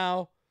 Right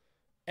now,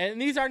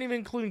 and these aren't even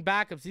including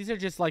backups. These are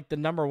just like the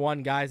number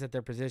 1 guys at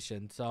their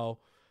position. So,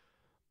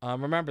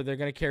 remember, they're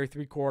going to carry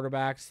 3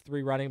 quarterbacks,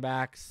 3 running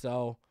backs.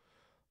 So,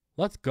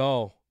 let's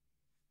go.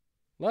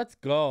 Let's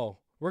go.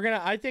 We're going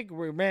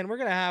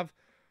to have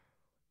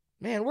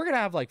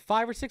like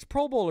 5 or 6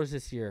 Pro Bowlers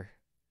this year.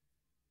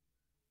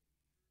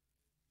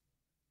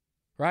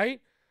 Right?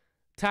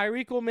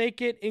 Tyreek will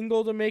make it.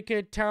 Ingold will make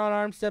it. Terron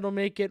Armstead will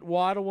make it.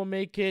 Waddle will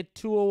make it.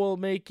 Tua will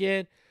make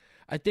it.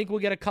 I think we'll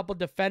get a couple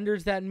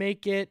defenders that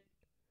make it.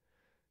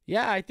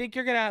 Yeah, I think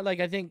you're going to, like,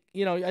 I think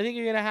you're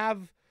going to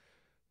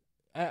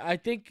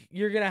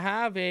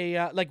have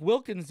a, like,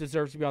 Wilkins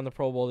deserves to be on the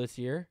Pro Bowl this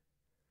year.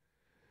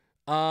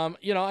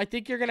 I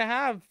think you're going to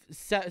have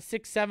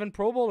 6, 7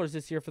 Pro Bowlers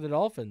this year for the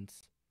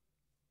Dolphins.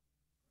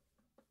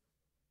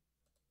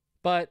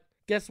 But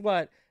guess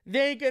what?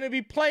 They ain't going to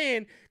be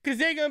playing because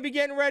they're going to be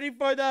getting ready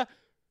for the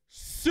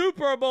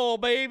Super Bowl,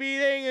 baby.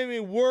 They ain't going to be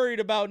worried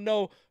about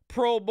no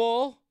Pro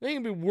Bowl. They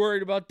ain't going to be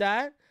worried about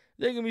that.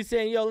 They're going to be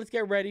saying, yo, let's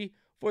get ready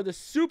for the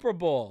Super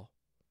Bowl.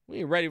 We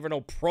ain't ready for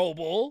no Pro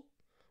Bowl.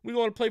 We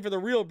want to play for the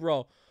real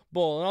Bowl.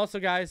 And also,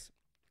 guys,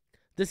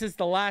 this is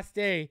the last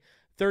day,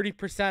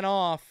 30%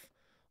 off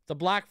the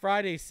Black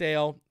Friday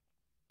sale.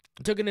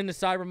 Took it into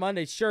Cyber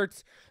Monday.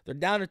 Shirts, they're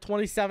down to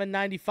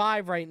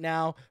 $27.95 right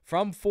now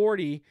from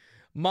 $40.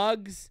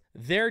 Mugs,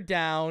 they're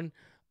down.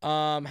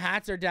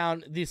 Hats are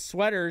down. These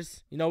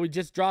sweaters, we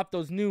just dropped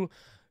those new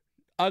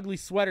ugly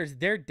sweaters.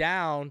 They're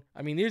down.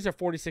 I mean, these are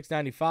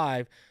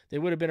 $46.95. They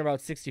would have been about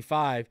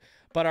 $65.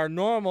 But our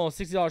normal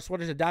 $60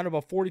 sweaters are down to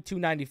about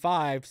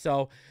 $42.95.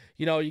 So,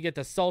 you get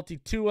the salty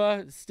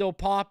Tua still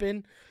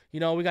popping. We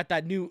got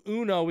that new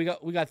Uno. We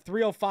got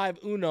 305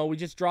 Uno. We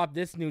just dropped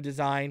this new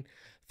design,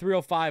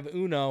 305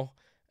 Uno,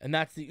 and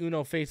that's the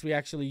Uno face we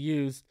actually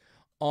used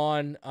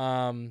on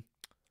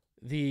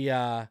the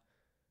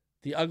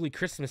ugly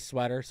Christmas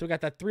sweater. So we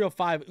got that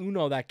 305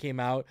 Uno that came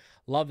out.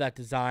 Love that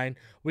design.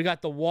 We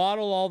got the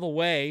Waddle all the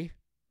way.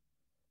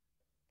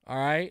 All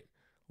right.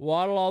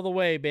 Waddle all the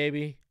way,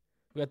 baby.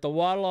 We got the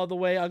Waddle all the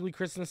way ugly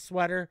Christmas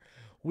sweater.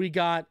 We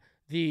got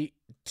the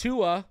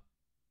Tua's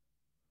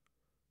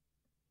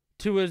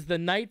the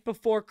night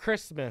before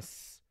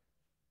Christmas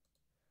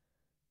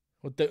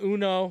with the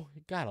Uno.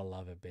 You gotta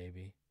love it,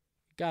 baby. You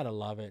gotta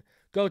love it.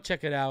 Go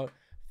check it out.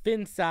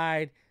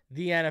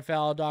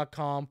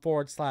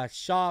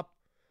 FinsideTheNFL.com/shop.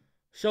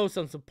 Show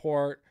some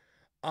support.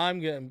 I'm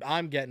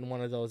getting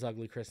one of those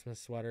ugly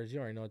Christmas sweaters. You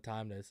already know what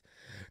time it is.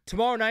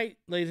 Tomorrow night,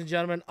 ladies and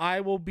gentlemen,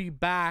 I will be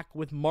back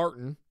with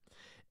Martin,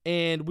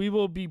 and we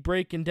will be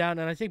breaking down,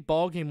 and I think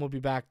Ballgame will be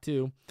back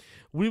too.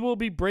 We will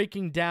be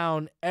breaking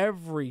down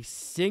every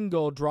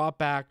single drop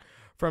back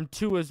from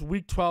Tua's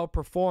Week 12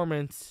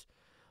 performance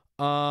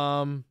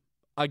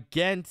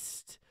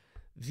against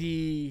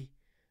the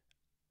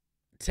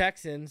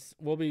Texans.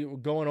 We'll be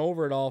going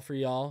over it all for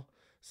y'all.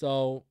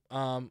 So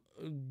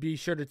be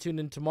sure to tune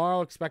in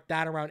tomorrow. Expect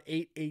that around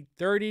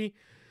 8:30.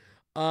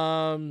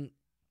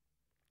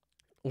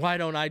 Why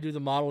don't I do the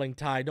modeling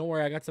tie? Don't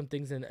worry, I got some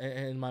things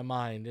in my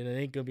mind, and it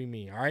ain't gonna be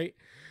me. All right,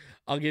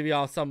 I'll give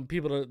y'all some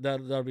people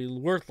that'll be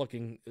worth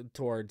looking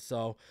towards.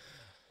 So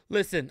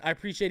listen, I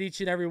appreciate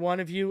each and every one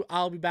of you.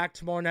 I'll be back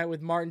tomorrow night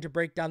with Martin to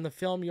break down the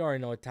film. You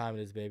already know what time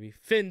it is, baby.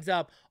 Fins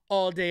up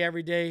all day,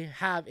 every day.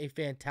 Have a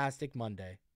fantastic Monday.